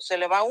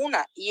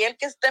una. Y el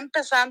que está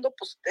empezando,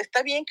 pues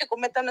está bien que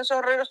cometan esos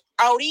errores.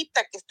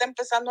 Ahorita que está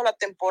empezando la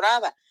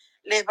temporada,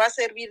 les va a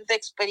servir de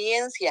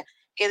experiencia,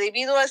 que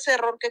debido a ese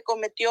error que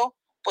cometió,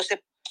 pues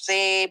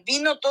se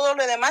vino todo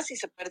lo demás y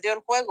se perdió el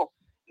juego.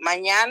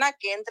 Mañana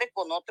que entre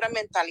con otra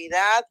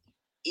mentalidad,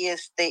 y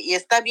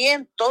está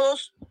bien,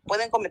 todos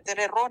pueden cometer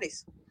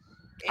errores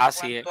en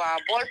Así cuanto a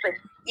golpes.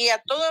 Y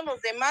a todos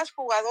los demás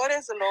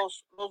jugadores,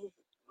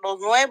 los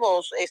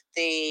nuevos, esa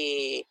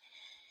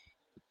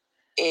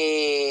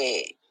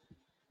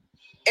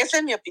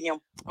es mi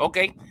opinión. Ok,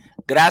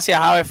 gracias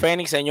Ave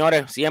Fénix,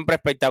 señores, siempre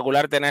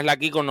espectacular tenerla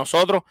aquí con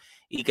nosotros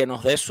y que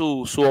nos dé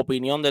su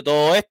opinión de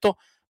todo esto.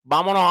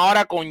 Vámonos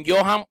ahora con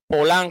Johan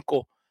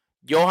Polanco.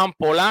 Johan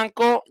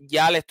Polanco,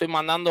 ya le estoy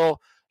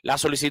mandando la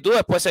solicitud,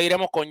 después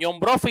seguiremos con John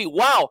Brophy.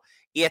 ¡Wow!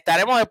 Y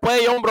estaremos después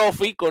de John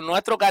Brophy con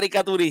nuestro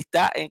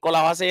caricaturista con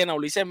la base llena,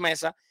 Ulises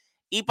Mesa,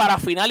 y para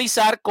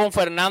finalizar con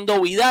Fernando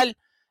Vidal.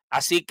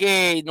 Así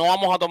que no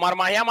vamos a tomar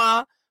más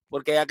llamadas,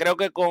 porque ya creo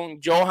que con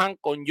Johan,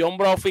 con John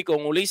Brophy,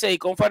 con Ulises y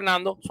con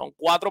Fernando, son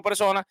 4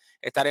 personas,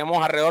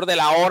 estaremos alrededor de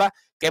la hora,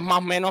 que es más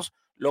o menos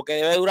lo que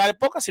debe durar el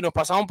podcast. Si nos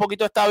pasamos un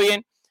poquito está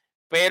bien,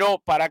 pero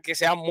para que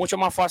sea mucho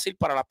más fácil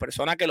para las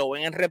personas que lo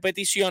ven en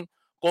repetición,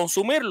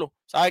 consumirlo.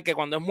 Sabes que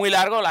cuando es muy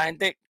largo, la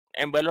gente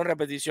en verlo en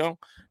repetición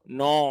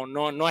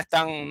no es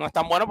tan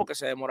bueno porque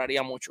se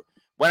demoraría mucho.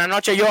 Buenas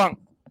noches, Johan.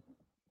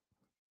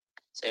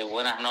 Sí,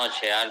 buenas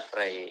noches,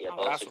 Alfred, y a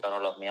todos y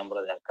todos los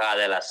miembros de acá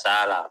de la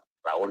sala.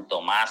 Raúl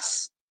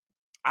Tomás.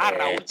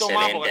 Raúl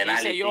Tomás, porque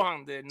aquí dice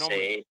Johan de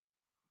nombre. Sí.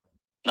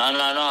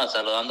 No,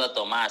 saludando a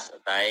Tomás.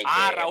 Está ahí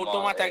Raúl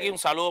Tomás está aquí, un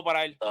saludo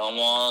para él.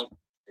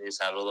 Un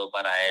saludo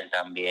para él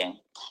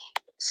también.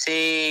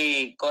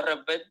 Sí, con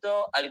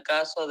respecto al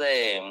caso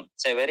de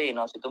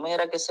Severino, si tú me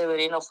dijeras que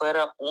Severino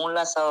fuera un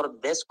lanzador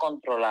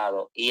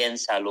descontrolado y en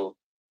salud,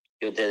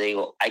 yo te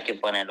digo, hay que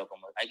ponerlo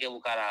hay que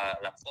buscar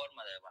la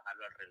forma de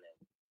bajarlo al relevo.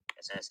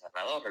 Ese es el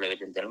cerrador,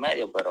 relevista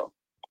intermedio, pero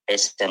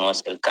este no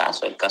es el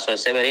caso. El caso de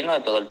Severino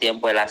de todo el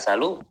tiempo es la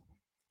salud,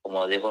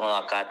 como dijo uno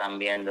acá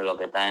también de lo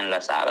que está en la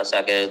sala. O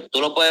sea que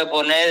tú lo puedes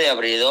poner de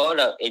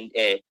abridor,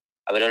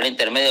 abridor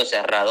intermedio,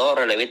 cerrador,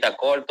 relevista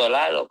corto,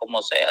 largo,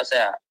 como sea. O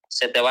sea,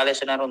 se te va a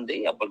lesionar un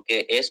día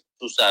porque es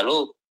su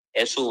salud,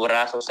 es su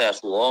brazo, o sea,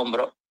 su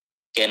hombro,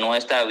 que no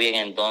está bien.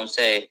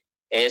 Entonces,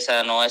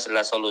 esa no es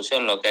la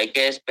solución. Lo que hay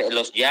que es,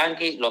 los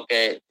Yankees, lo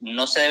que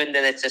no se deben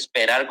de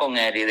desesperar con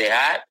él y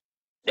dejar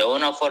de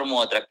una forma u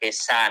otra que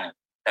sane,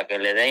 o sea, que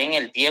le den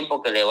el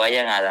tiempo que le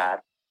vayan a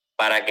dar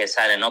para que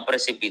sane, no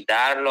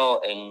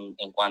precipitarlo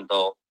en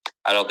cuanto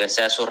a lo que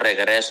sea su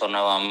regreso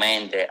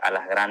nuevamente a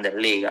las grandes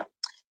ligas.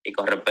 Y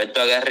con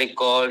respecto a Gary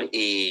Cole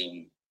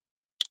y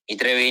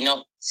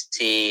Trevino,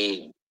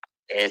 si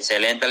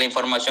excelente la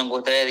información que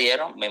ustedes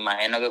dieron, me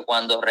imagino que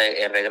cuando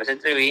regrese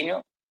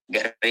Trevino,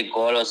 Gary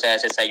Cole, o sea,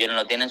 ese sayón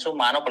lo tiene en su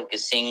mano, porque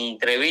sin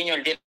Trevino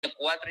él tiene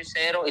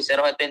 4-0 y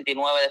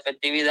 0.79 de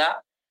efectividad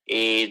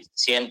y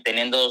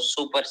teniendo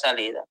súper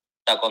salida.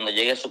 O sea, cuando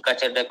llegue su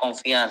catcher de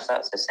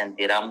confianza, se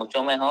sentirá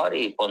mucho mejor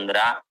y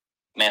pondrá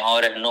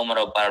mejores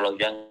números para los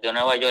Yankees de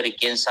Nueva York.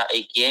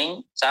 Y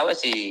quién sabe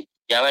si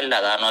ya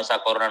verdad no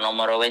esa corona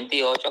número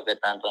 28 que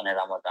tanto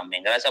anhelamos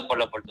también. Gracias por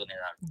la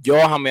oportunidad.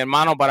 Johan, mi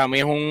hermano, para mí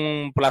es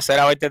un placer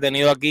haberte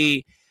tenido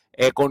aquí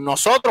con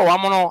nosotros.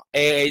 Vámonos,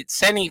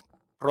 Ceni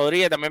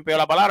Rodríguez también pidió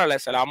la palabra,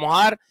 se la vamos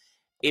a dar.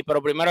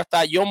 Pero primero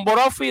está John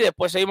Brophy,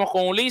 después seguimos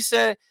con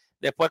Ulises,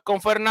 después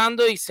con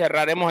Fernando y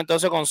cerraremos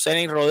entonces con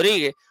Ceni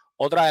Rodríguez,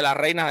 otra de las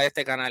reinas de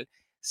este canal.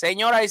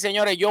 Señoras y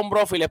señores, John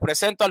Brophy, les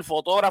presento al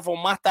fotógrafo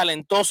más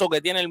talentoso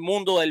que tiene el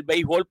mundo del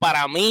béisbol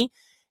para mí.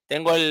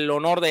 Tengo el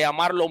honor de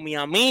llamarlo mi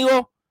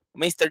amigo,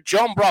 Mr.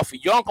 John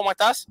Brophy. John, ¿cómo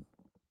estás?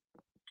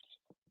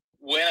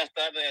 Buenas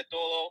tardes a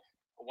todos.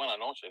 Buenas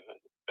noches,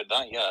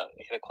 ¿verdad? Ya,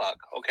 8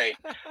 o'clock. Ok.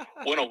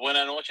 Bueno,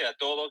 buenas noches a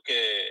todos.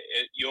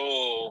 Que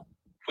yo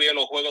fui a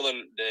los juegos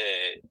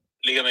de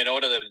Liga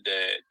Menor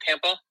de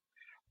Tampa,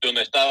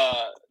 donde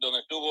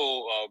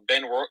estuvo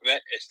Ben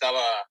Workvet,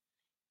 estaba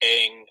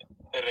en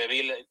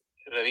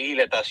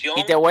rehabilitación.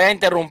 Y te voy a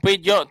interrumpir,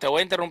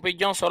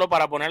 John, solo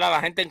para poner a la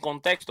gente en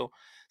contexto.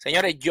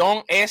 Señores,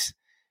 John es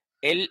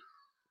él,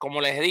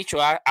 como les he dicho,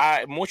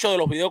 muchos de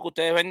los videos que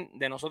ustedes ven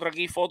de nosotros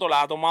aquí, fotos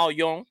las ha tomado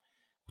John.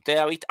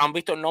 Ustedes han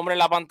visto el nombre en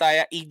la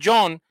pantalla. Y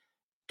John,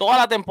 toda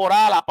la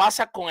temporada la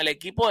pasa con el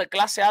equipo de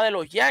clase A de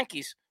los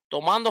Yankees,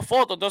 tomando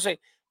fotos. Entonces,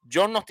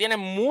 John nos tiene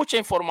mucha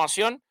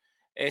información.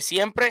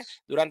 Siempre,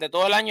 durante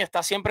todo el año,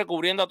 está siempre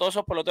cubriendo a todos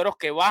esos peloteros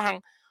que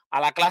bajan a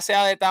la clase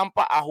A de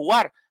Tampa a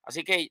jugar.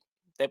 Así que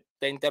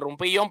te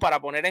interrumpí, John, para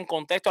poner en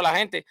contexto a la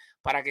gente,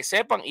 para que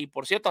sepan. Y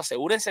por cierto,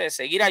 asegúrense de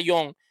seguir a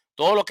John,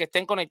 todos los que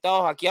estén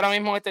conectados aquí ahora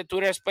mismo en este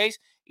Twitter Space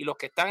y los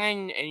que están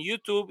en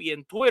YouTube y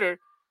en Twitter,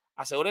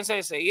 asegúrense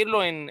de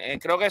seguirlo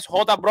creo que es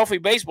J. Brophy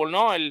Baseball,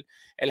 ¿no? El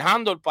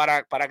handle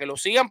para que lo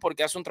sigan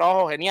porque hace un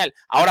trabajo genial.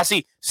 Ahora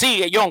sí,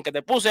 sigue, John, que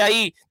te puse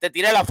ahí, te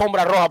tiré la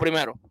alfombra roja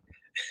primero.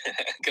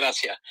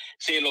 Gracias.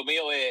 Sí, lo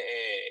mío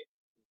es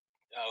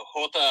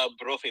J.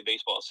 Brophy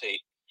Baseball,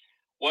 sí.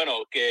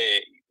 Bueno,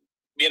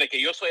 mira,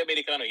 que yo soy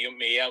americano y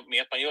mi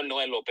español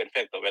no es lo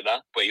perfecto,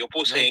 ¿verdad? Pues yo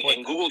puse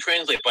en Google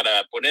Translate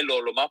para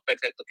ponerlo lo más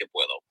perfecto que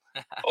puedo.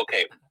 Ok.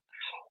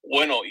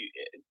 Bueno,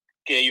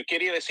 que yo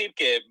quería decir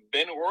que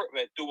Ben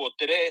Workman tuvo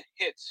 3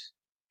 hits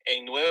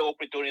en 9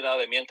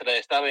 oportunidades mientras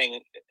estaba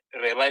en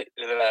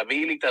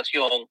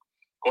rehabilitación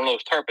con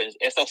los Terpins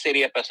esta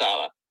serie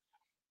pasada.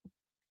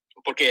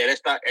 porque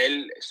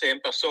él se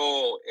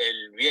empezó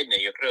el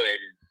viernes, yo creo,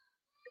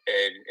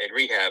 el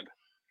rehab.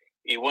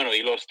 Y bueno,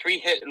 y los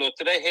tres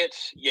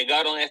hits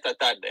llegaron esta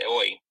tarde,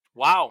 hoy.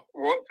 Wow.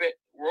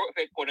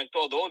 Rutherford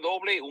conectó 2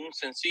 dobles, un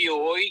sencillo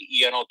hoy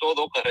y anotó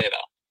 2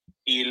 carreras.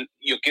 Y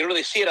yo quiero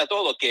decir a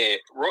todos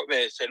que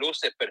Rutherford se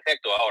luce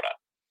perfecto ahora.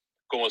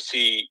 Como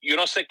si, yo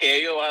no sé qué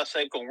ellos van a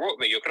hacer con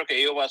Rutherford. Yo creo que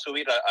ellos van a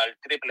subir al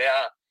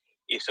AAA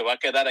y se va a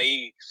quedar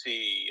ahí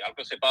si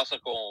algo se pasa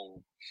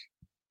con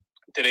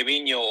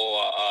Treviño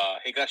o a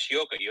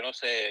Higashioka. Yo no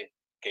sé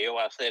qué ellos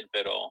van a hacer,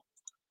 pero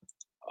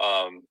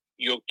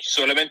yo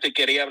solamente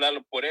quería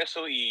hablar por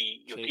eso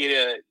y yo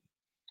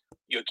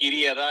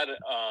quería dar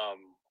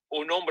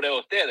un nombre a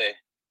ustedes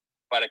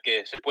para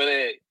que se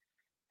puede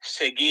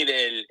seguir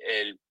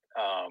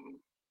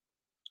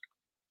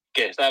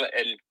que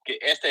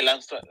este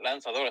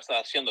lanzador está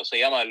haciendo. Se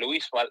llama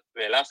Luis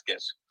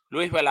Velázquez.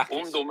 Luis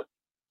Velázquez.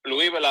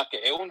 Luis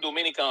Velázquez es un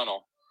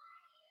dominicano.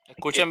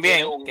 Escuchen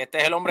bien, que este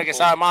es el hombre que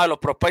sabe más de los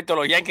prospectos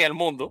de los Yankees del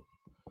mundo.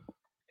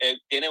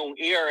 Tiene un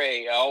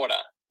ERA ahora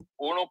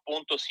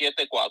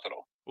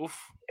 1.74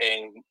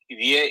 en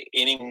 10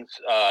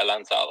 innings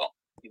lanzados,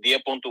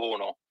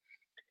 10.1.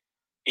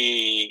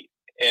 Y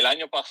el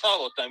año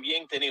pasado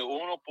también tenía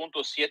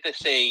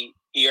 1.76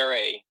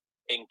 ERA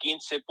en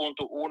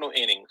 15.1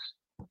 innings.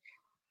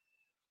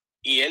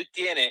 Y él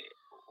tiene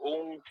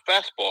un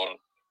fastball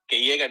que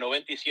llega a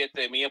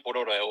 97 millas por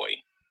hora de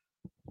hoy.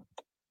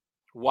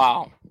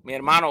 Wow, mi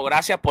hermano,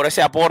 gracias por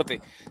ese aporte.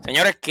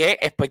 Señores, qué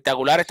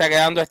espectacular está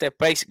quedando este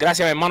space.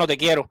 Gracias, mi hermano, te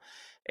quiero.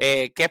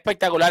 Qué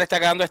espectacular está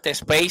quedando este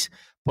space,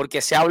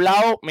 porque se ha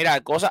hablado,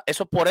 mira, cosas,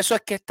 eso por eso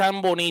es que es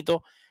tan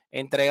bonito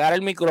entregar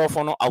el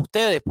micrófono a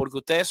ustedes, porque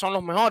ustedes son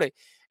los mejores.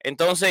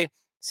 Entonces,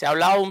 se ha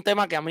hablado de un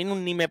tema que a mí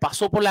ni me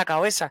pasó por la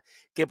cabeza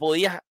que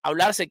podía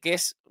hablarse, que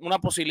es una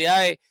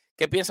posibilidad de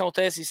qué piensan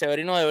ustedes si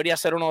Severino debería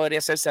ser o no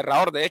debería ser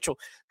cerrador. De hecho,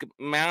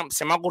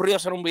 se me ha ocurrido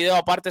hacer un video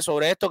aparte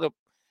sobre esto que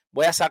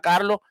voy a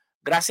sacarlo.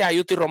 Gracias a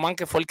Yusti Román,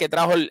 que fue el que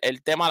trajo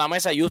el tema a la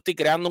mesa. Yusti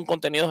creando un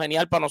contenido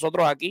genial para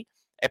nosotros aquí.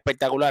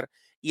 Espectacular.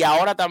 Y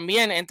ahora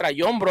también entra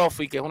John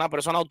Brophy, que es una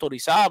persona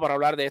autorizada para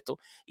hablar de esto,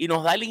 y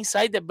nos da el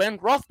insight de Ben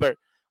Rothberg,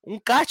 un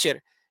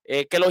catcher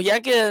que los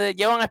Yankees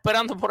llevan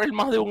esperando por él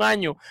más de un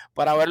año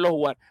para verlo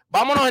jugar.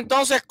 Vámonos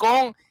entonces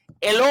con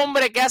el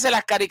hombre que hace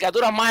las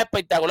caricaturas más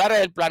espectaculares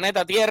del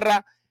planeta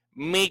Tierra,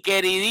 mi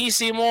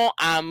queridísimo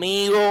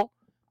amigo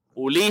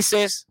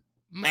Ulises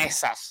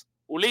Mesas.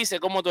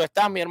 Ulises, ¿cómo tú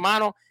estás, mi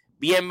hermano?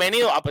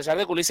 Bienvenido, a pesar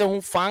de que Ulises es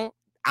un fan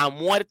a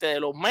muerte de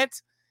los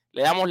Mets,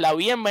 le damos la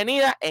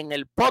bienvenida en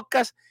el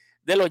podcast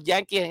de los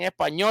Yankees en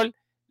español,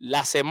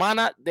 la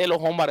semana de los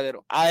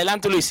bombarderos.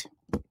 Adelante, Ulises.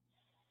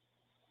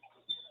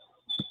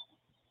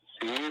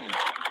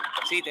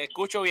 Sí, te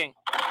escucho bien.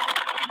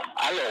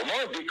 Aló,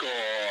 módico,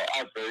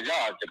 pero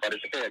ya, te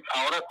parece que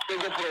ahora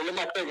tengo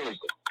problemas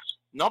técnicos.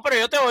 No, pero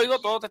yo te oigo,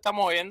 todos te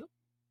estamos oyendo.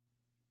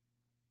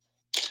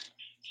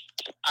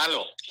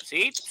 Aló.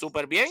 Sí,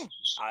 súper bien.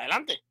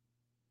 Adelante.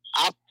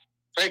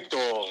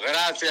 Perfecto,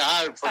 gracias,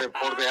 Alfred,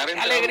 por dejar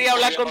entrar. Qué alegría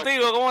hablar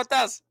contigo, ¿cómo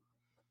estás?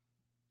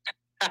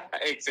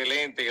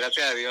 Excelente,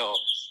 gracias a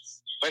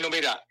Dios. Bueno,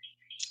 mira,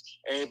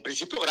 en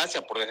principio,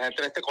 gracias por dejar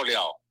entrar este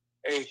coleado.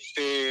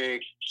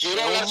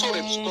 Quiero hablar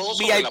sobre todo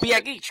sobre VIP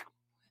aquí.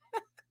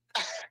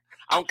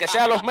 Aunque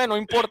sea los menos, no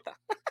importa.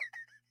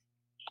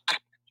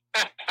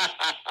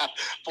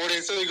 Por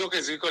eso digo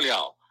que soy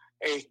coleado.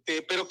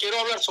 Pero quiero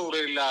hablar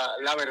sobre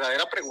la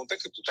verdadera pregunta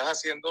que tú estás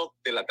haciendo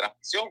de la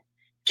transmisión,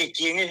 que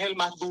quién es el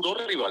más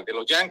duro rival de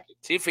los Yankees.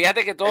 Sí,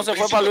 fíjate que todo se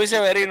fue para Luis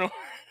Severino.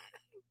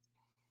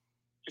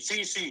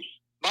 Sí.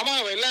 Vamos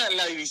a ver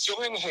la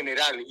división en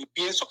general y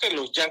pienso que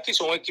los Yankees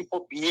son un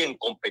equipo bien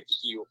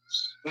competitivo.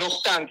 No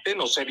obstante,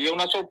 no sería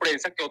una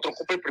sorpresa que otro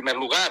ocupe el primer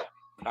lugar.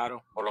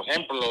 Claro. Por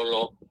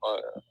ejemplo,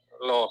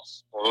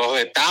 los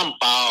de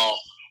Tampa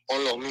o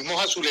los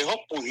mismos Azulejos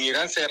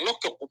pudieran ser los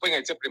que ocupen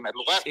ese primer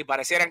lugar. Y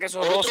parecieran que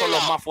esos dos son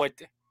los más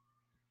fuertes.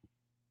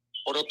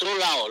 Por otro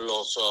lado,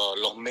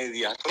 los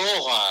Medias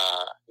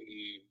Rojas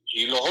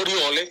y los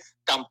Orioles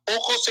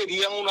tampoco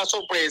serían una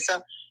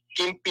sorpresa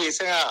que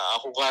empiecen a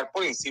jugar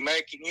por encima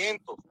de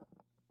 500.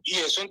 Y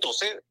eso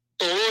entonces,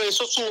 todo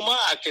eso suma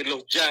a que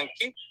los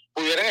Yankees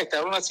pudieran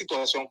estar en una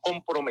situación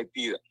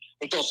comprometida.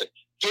 Entonces,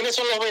 ¿quiénes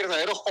son los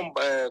verdaderos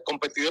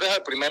competidores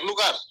al primer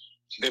lugar?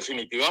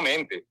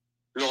 Definitivamente,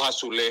 los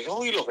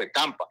Azulejos y los de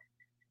Tampa.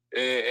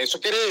 Eso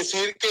quiere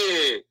decir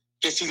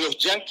que si los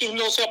Yankees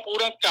no se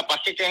apuran,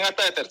 capaz que queden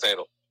hasta de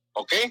tercero.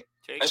 ¿Ok?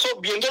 Sí. Eso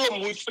viéndolo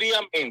muy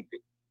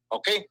fríamente.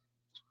 ¿Ok?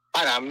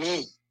 Para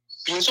mí,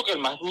 pienso que el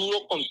más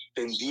duro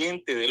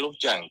contendiente de los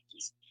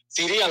Yankees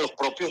serían los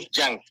propios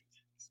Yankees.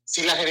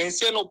 Si la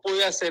gerencia no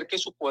puede hacer que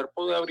su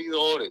cuerpo de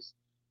abridores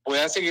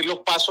puedan seguir los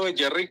pasos de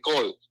Jerry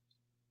Cole,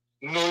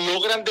 no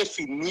logran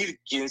definir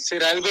quién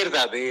será el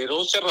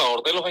verdadero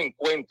cerrador de los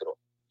encuentros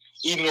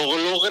y no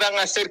logran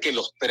hacer que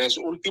los tres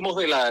últimos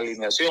de la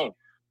alineación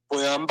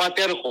puedan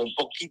batear con un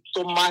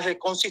poquito más de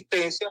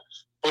consistencia,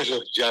 pues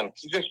los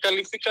Yankees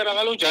descalificarán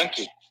a los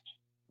Yankees.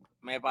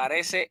 Me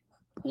parece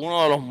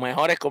uno de los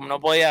mejores, como no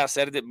podía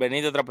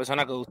venir de otra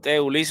persona que usted,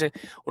 Ulises,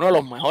 uno de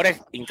los mejores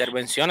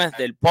intervenciones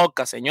del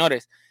podcast,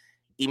 señores.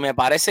 Y me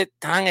parece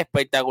tan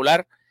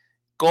espectacular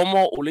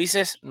como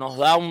Ulises nos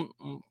da un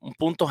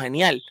punto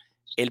genial.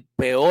 El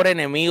peor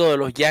enemigo de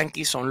los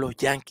Yankees son los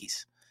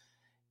Yankees.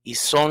 Y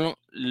son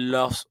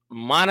los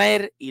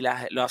managers y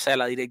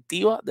la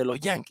directiva de los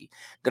Yankees.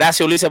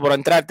 Gracias, Ulises, por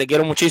entrar. Te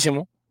quiero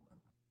muchísimo.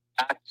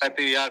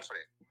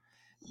 Alfred.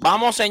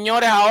 Vamos,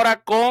 señores,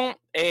 ahora con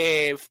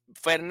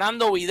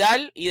Fernando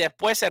Vidal y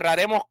después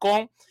cerraremos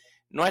con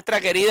nuestra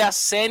querida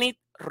Zenit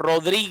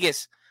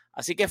Rodríguez.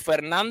 Así que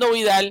Fernando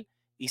Vidal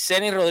y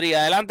Zenit Rodríguez.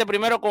 Adelante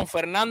primero con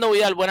Fernando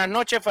Vidal. Buenas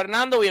noches,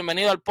 Fernando.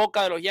 Bienvenido al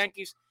podcast de los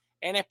Yankees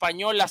en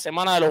español, la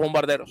semana de los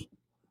bombarderos.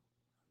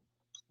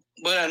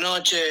 Buenas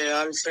noches,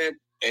 Alfred.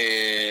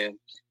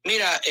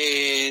 Mira,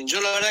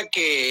 yo la verdad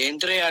que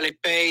entré al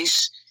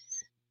Space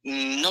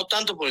no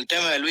tanto por el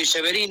tema de Luis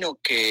Severino,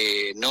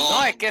 que no...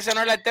 No, es que ese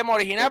no era el tema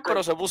original,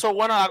 pero se puso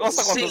buena la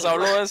cosa cuando se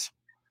habló de eso.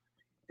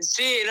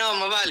 Sí, no,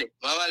 más vale.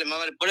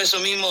 Por eso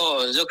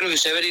mismo yo creo que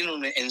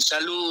Severino en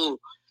salud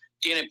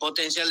tiene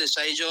potencial de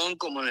Cy Young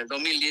como en el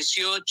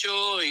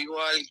 2018,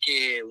 igual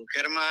que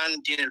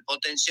Germán tiene el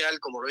potencial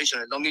como lo hizo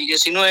en el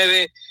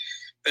 2019.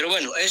 Pero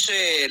bueno, eso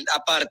es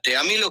aparte.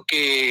 A mí lo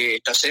que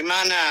esta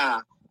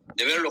semana,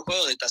 de ver los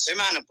juegos de esta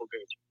semana, porque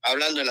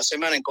hablando de la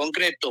semana en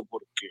concreto,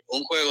 porque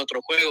un juego,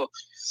 otro juego,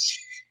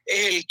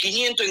 es el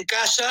 500 en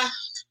casa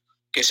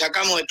que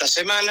sacamos esta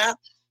semana,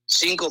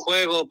 5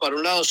 juegos para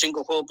un lado,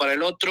 5 juegos para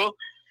el otro,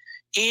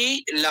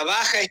 y la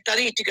baja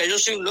estadística, yo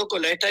soy un loco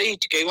en la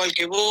estadística, igual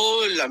que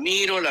vos, la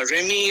miro, la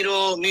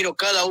remiro, miro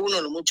cada uno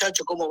de los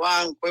muchachos cómo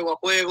van juego a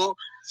juego,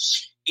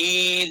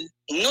 y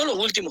no los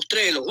últimos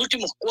 3, los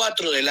últimos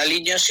 4 de la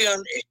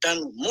alineación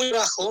están muy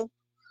bajo,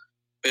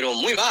 pero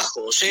muy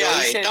bajo. O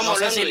sea, estamos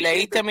no sé si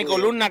leíste mi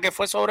columna que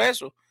fue sobre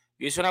eso.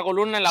 Yo hice una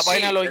columna en la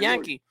página de los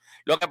Yankees.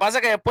 Lo que pasa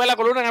es que después de la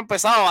columna han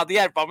empezado a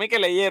batear. Para mí que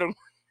leyeron.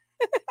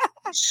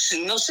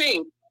 No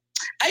sé.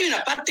 Hay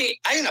una parte,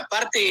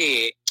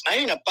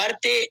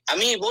 a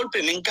mí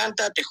Volpe me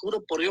encanta, te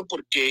juro por Dios,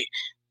 porque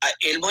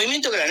el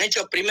movimiento que le han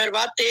hecho a primer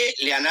bate,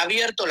 le han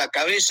abierto la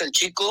cabeza al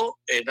chico,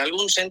 en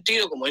algún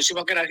sentido, como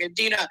decimos acá en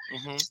Argentina,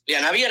 le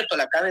han abierto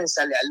la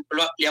cabeza,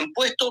 le han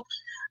puesto,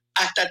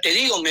 hasta te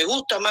digo, me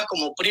gusta más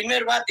como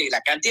primer bate,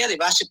 la cantidad de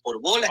bases por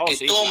bolas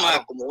que toma,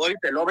 claro, como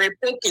Volpe, el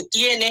OBP que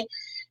tiene,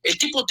 el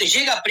tipo te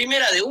llega a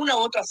primera de una u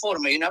otra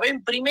forma, y una vez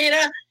en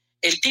primera,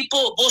 el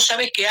tipo, vos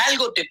sabés que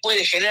algo te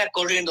puede generar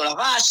corriendo las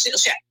bases, o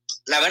sea,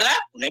 la verdad,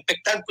 un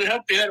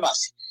espectacular primer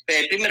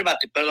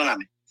bate,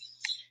 perdóname.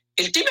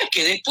 El tema es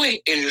que después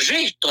el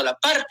resto, la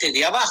parte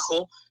de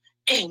abajo,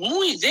 es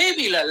muy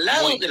débil al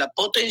lado de la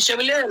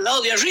potencialidad del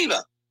lado de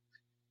arriba.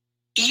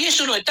 Y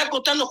eso nos está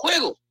costando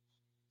juego.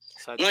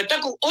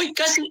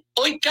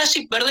 Hoy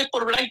casi perdés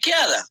por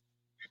blanqueada.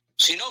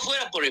 Si no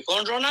fuera por el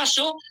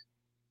jonronazo,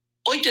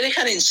 hoy te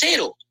dejan en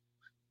 0.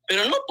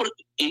 Pero no por...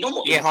 Y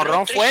el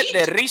jonrón fue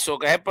de Rizzo,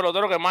 que es el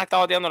pelotero que más está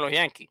bateando en los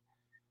Yankees.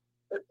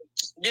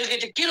 Lo que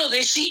te quiero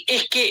decir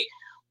es que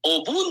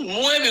o Boone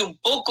mueve un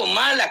poco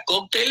más la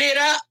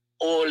coctelera,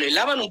 o le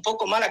lavan un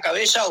poco más la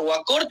cabeza, o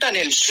acortan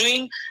el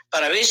swing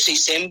para ver si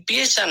se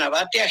empiezan a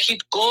batear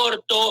hit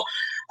corto,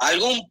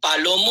 algún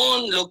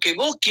palomón, lo que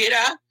vos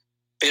quieras,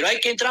 pero hay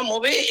que entrar a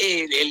mover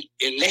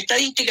la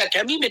estadística que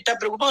a mí me está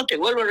preocupando. Te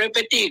vuelvo a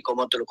repetir,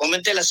 como te lo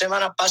comenté la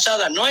semana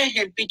pasada, no es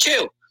el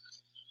picheo,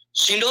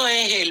 sino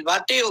es el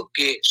bateo,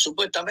 que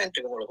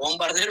supuestamente, como los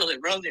bombarderos del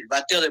Bronx, el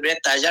bateo debería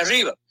estar allá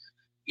arriba.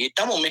 Y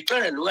estamos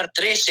mezclando en el lugar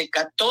 13,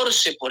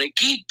 14 por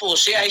equipo, o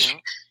sea,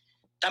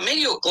 está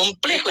medio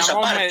complejo esa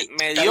parte.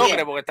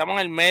 Mediocre, porque estamos en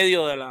el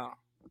medio de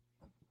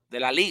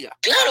la liga.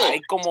 Claro.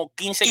 Hay como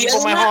 15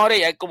 equipos mejores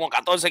y hay como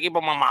 14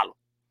 equipos más malos.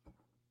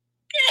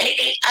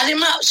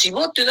 Además, si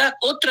vos te das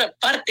otra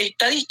parte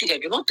estadística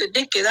que vos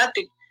tenés que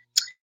darte...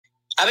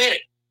 A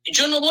ver,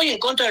 yo no voy en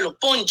contra de los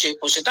ponches,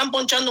 pues se están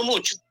ponchando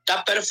mucho,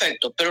 está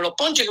perfecto, pero los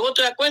ponches que vos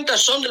te das cuenta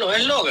son de los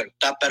sloggers,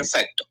 está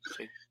perfecto.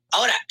 Sí.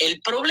 Ahora, el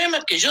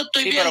problema que yo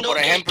estoy viendo... Pero por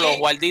ejemplo,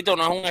 Gualdito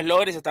no es un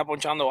slogger y se está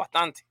ponchando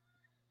bastante.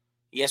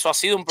 Y eso ha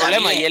sido un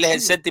problema, también, y él es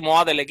el séptimo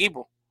bate del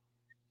equipo.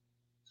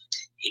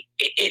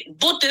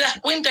 Vos te das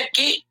cuenta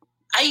que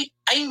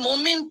hay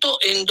momentos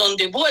en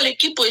donde vos al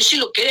equipo decís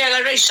lo querés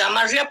agarrar y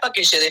zamarrear para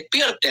que se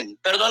despierten.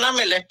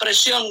 Perdóname la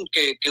expresión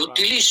que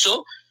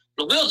utilizo,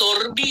 los veo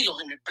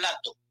dormidos en el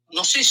plato.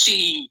 No sé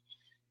si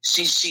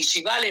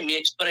vale mi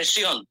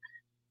expresión.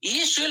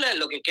 Y eso era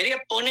lo que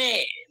quería poner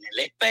en el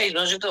space,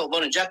 ¿no es cierto?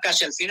 Bueno, ya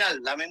casi al final,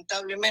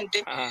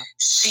 lamentablemente,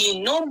 si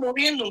no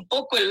moviendo un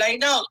poco el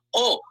line-out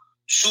o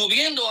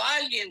subiendo a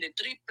alguien de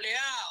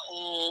AAA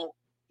o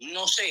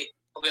no sé,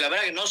 porque la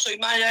verdad que no soy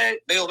más,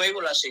 veo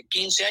béisbol hace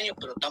 15 años,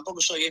 pero tampoco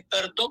soy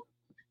experto,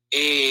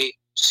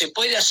 se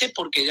puede hacer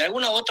porque de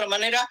alguna u otra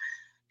manera,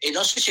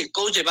 no sé si el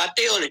coach de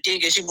bateo le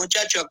tiene que decir,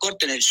 muchachos,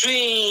 acorten el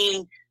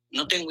swing,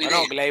 no tengo idea.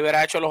 Bueno, Gleyber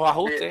ha hecho los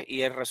ajustes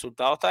y el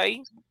resultado está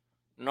ahí.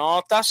 No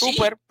está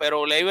súper,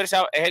 pero Gleyber es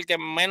el que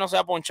menos se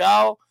ha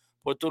ponchado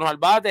por turno al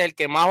bate, es el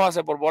que más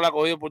base por bola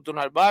cogido por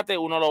turno al bate.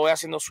 Uno lo ve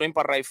haciendo swing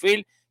para right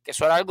field, que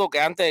eso era algo que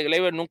antes de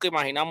Gleyber nunca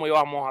imaginamos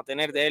íbamos a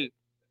tener de él.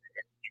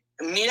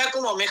 Mira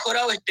cómo ha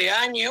mejorado este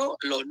año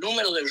los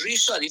números de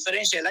Rizzo, a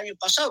diferencia del año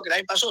pasado, que el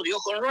año pasado dio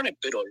jonrones,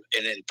 pero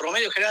en el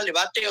promedio general de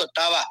bateo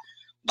estaba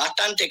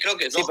bastante, creo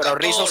que 2.14. Sí, pero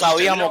Rizzo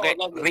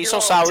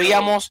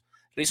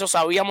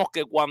sabíamos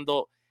que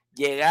cuando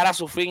llegara a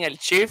su fin el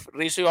Chief,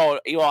 Rizzo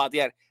iba a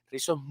batear.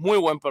 Rizzo es muy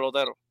buen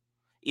pelotero.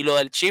 Y lo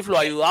del Chief lo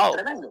ha ayudado.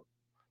 Tremendo.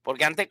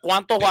 Porque antes,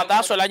 ¿cuántos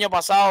batazos el año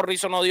pasado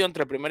Rizzo no dio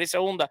entre primera y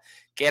segunda?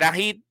 Que era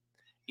hit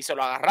y se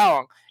lo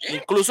agarraban.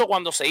 Incluso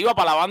cuando se iba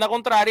para la banda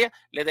contraria,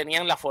 le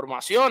tenían las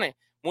formaciones.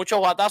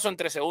 Muchos batazos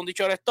entre segundo y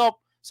shortstop,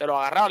 se lo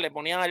agarraban, le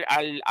ponían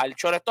al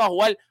shortstop a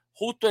jugar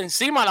justo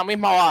encima de la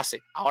misma base.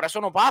 Ahora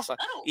eso no pasa.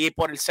 Y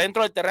por el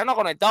centro del terreno ha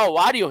conectado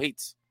varios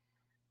hits.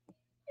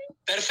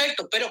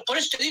 Perfecto, pero por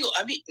eso te digo,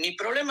 a mí mi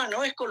problema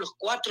no es con los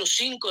 4 o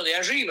 5 de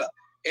arriba.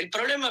 El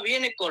problema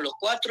viene con los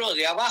 4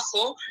 de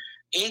abajo,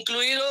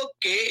 incluido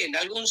que en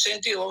algún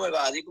sentido vos me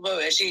vas a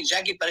decir,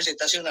 Jackie parece que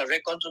está haciendo una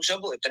reconstrucción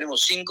porque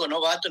tenemos 5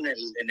 novatos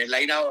en el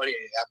line-up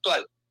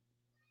actual.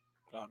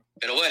 Claro.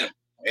 Pero bueno,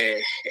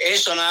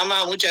 eso nada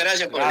más. Muchas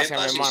gracias por el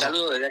espacio y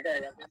saludos desde acá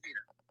de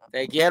Argentina.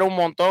 Te quiero un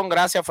montón.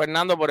 Gracias,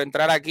 Fernando, por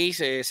entrar aquí.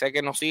 Sé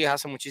que nos sigues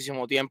hace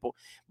muchísimo tiempo.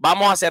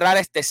 Vamos a cerrar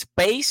este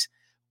space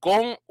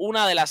con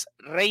una de las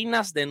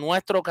reinas de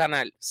nuestro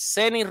canal,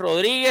 Ceni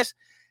Rodríguez.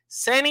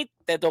 Ceni,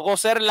 te tocó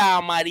ser la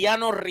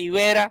Mariano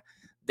Rivera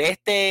de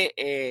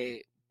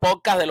este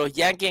podcast de los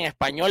Yankees en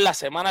español, la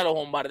semana de los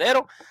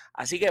bombarderos.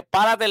 Así que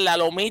párate en la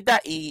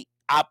lomita y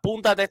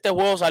apúntate a este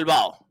juego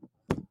salvado.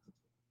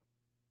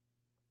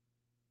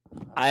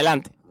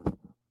 Adelante.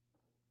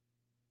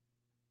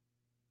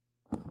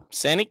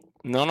 Ceni,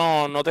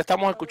 no te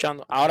estamos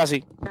escuchando. Ahora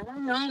sí.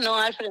 No,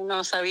 Alfred,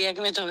 no sabía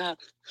que me tocaba.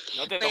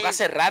 No te toca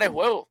cerrar el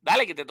juego.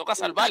 Dale, que te toca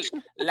salvar.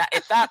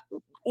 Está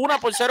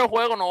 1-0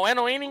 juego,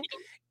 9º inning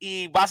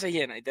y base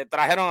llena. Y te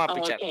trajeron a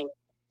pichar. Okay.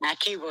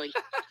 Aquí voy.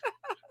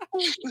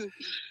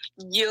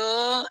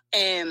 Yo,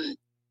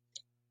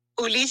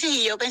 Ulises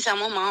y yo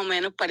pensamos más o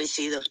menos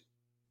parecidos.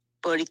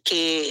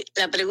 Porque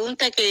la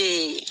pregunta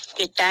que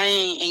está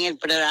en el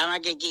programa,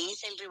 que quién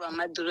es el rival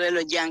más duro de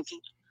los Yankees,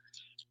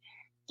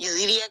 yo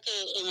diría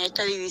que en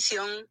esta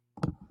división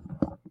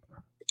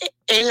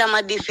es la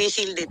más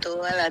difícil de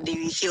todas las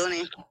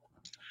divisiones.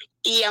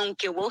 Y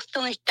aunque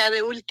Boston está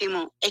de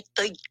último,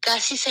 estoy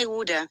casi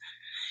segura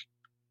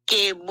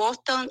que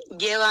Boston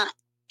lleva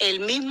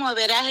el mismo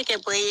averaje que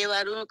puede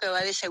llevar uno que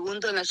va de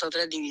segundo en las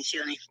otras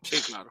divisiones.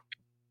 Sí, claro.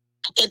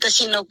 Entonces,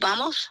 si nos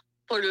vamos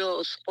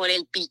por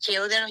el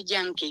picheo de los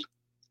Yankees,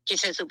 que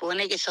se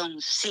supone que son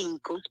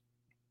 5,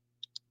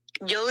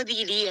 yo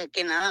diría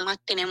que nada más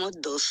tenemos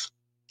 2.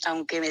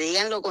 Aunque me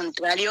digan lo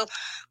contrario,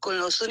 con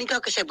los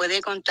únicos que se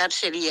puede contar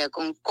sería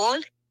con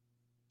Cole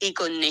y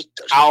con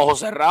Néstor. A ojos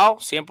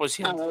cerrados,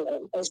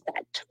 100%.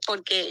 Exacto,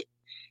 porque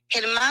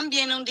Germán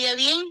viene un día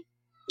bien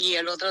y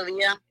el otro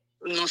día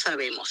no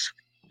sabemos.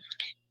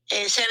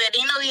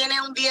 Severino viene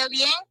un día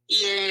bien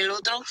y el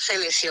otro se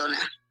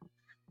lesiona.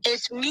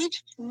 Smith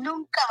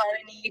nunca va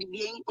a venir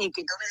bien,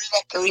 aunque tú me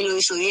digas que hoy lo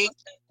hizo bien,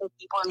 este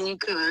tipo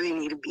nunca va a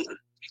venir bien.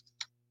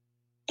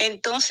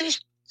 Entonces,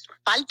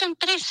 faltan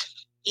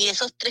 3. Y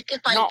esos 3 que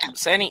faltan. No,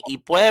 Ceni, y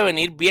puede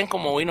venir bien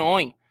como vino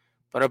hoy.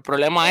 Pero el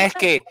problema es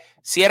que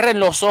cierren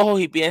los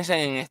ojos y piensen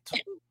en esto.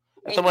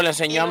 Esto me lo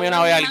enseñó a mí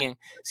una vez alguien.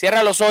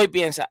 Cierra los ojos y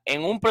piensa,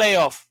 en un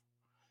playoff,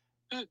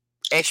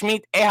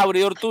 ¿Schmidt es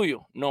abridor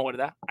tuyo? No,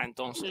 ¿verdad?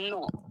 Entonces.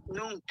 No,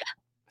 nunca.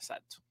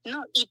 Exacto.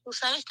 No, y tú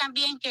sabes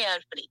también que,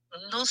 Alfred,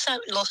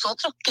 los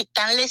otros que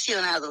están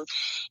lesionados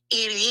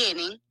y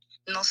vienen,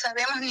 no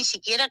sabemos ni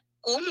siquiera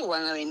cómo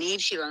van a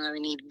venir, si van a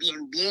venir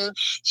bien,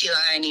 si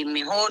van a venir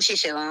mejor, si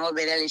se van a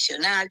volver a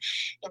lesionar.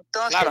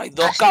 Entonces, claro, hay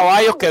 2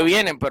 caballos que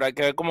vienen, pero hay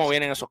que ver cómo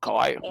vienen esos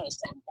caballos.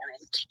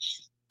 Exactamente.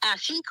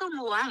 Así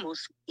como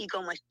vamos y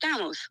como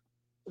estamos,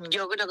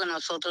 yo creo que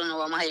nosotros no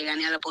vamos a llegar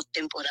ni a la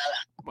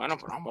postemporada. Bueno,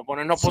 pero vamos a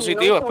ponernos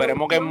positivos.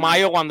 Esperemos que en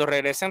mayo, cuando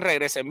regresen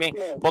bien.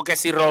 Porque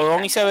si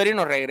Rodón y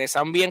Severino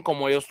regresan bien,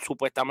 como ellos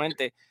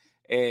supuestamente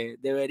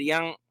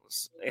deberían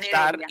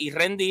estar y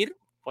rendir,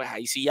 pues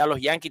ahí sí ya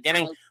los Yankees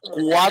tienen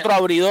 4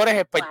 abridores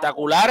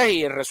espectaculares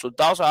y el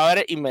resultado se va a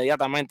ver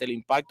inmediatamente. El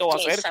impacto va a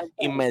ser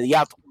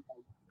inmediato.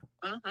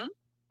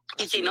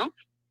 ¿Y si no?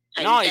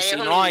 No, y si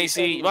no, ahí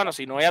sí. Bueno,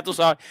 si no, ya tú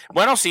sabes.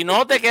 Bueno, si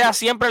no, te queda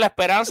siempre la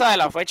esperanza de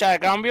la fecha de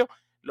cambio,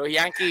 los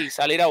Yankees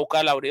salir a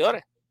buscar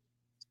abridores.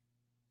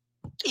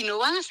 Y no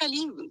van a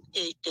salir,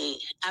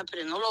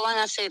 pero no lo van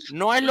a hacer.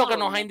 No es lo que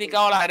nos ha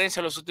indicado la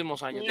gerencia en los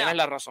últimos años. Tienes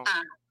la razón.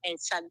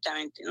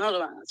 Exactamente, no lo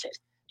van a hacer.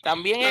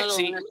 También es,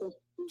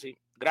 sí.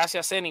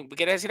 Gracias, Ceni.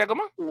 ¿Quieres decir algo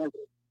más? No.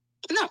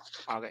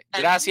 Okay.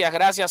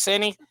 Gracias,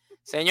 Ceni.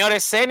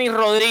 Señores, Ceni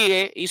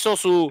Rodríguez hizo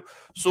su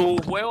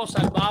juego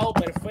salvado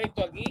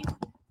perfecto aquí.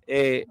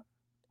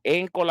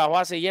 Con la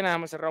base llena.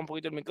 Déjame cerrar un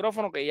poquito el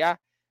micrófono que ya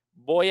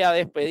voy a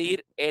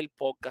despedir el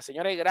podcast.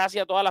 Señores,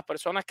 gracias a todas las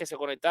personas que se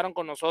conectaron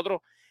con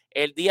nosotros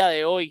el día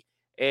de hoy,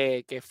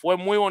 que fue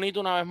muy bonito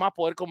una vez más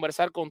poder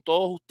conversar con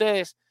todos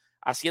ustedes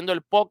haciendo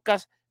el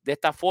podcast de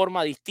esta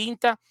forma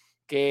distinta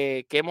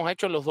que hemos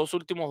hecho en los 2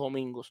 últimos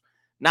domingos.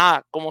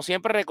 Nada, como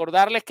siempre,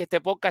 recordarles que este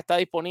podcast está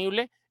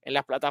disponible en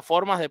las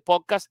plataformas de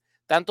podcast,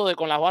 tanto de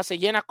Con las Bases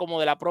Llenas como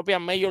de la propia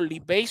Major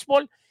League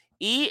Baseball,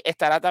 y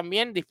estará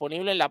también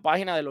disponible en la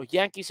página de los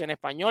Yankees en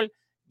español,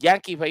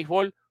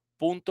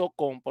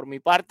 yankeesbaseball.com. Por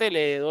mi parte,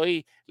 le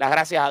doy las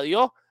gracias a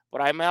Dios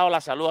por haberme dado la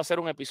salud a hacer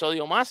un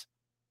episodio más,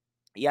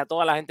 y a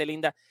toda la gente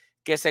linda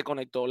que se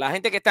conectó. La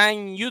gente que está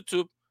en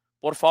YouTube,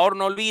 por favor,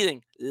 no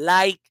olviden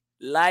like,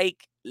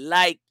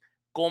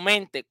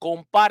 comente,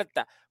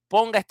 comparta,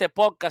 ponga este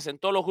podcast en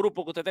todos los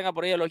grupos que usted tenga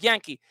por ahí de los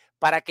Yankees,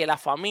 para que la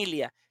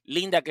familia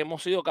linda que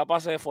hemos sido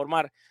capaces de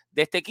formar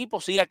de este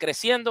equipo siga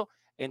creciendo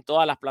en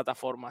todas las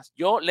plataformas.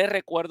 Yo les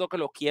recuerdo que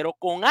los quiero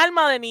con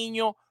alma de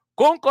niño,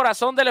 con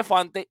corazón de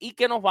elefante, y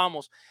que nos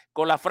vamos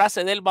con la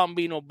frase del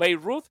bambino Babe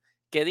Ruth,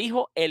 que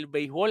dijo: el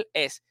béisbol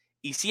es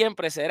y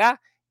siempre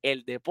será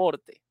el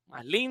deporte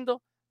más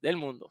lindo del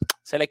mundo.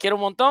 Se les quiere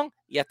un montón,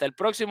 y hasta el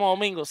próximo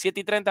domingo,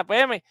 7:30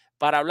 p.m.,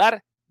 para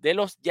hablar de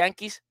los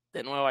Yankees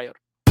de Nueva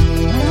York.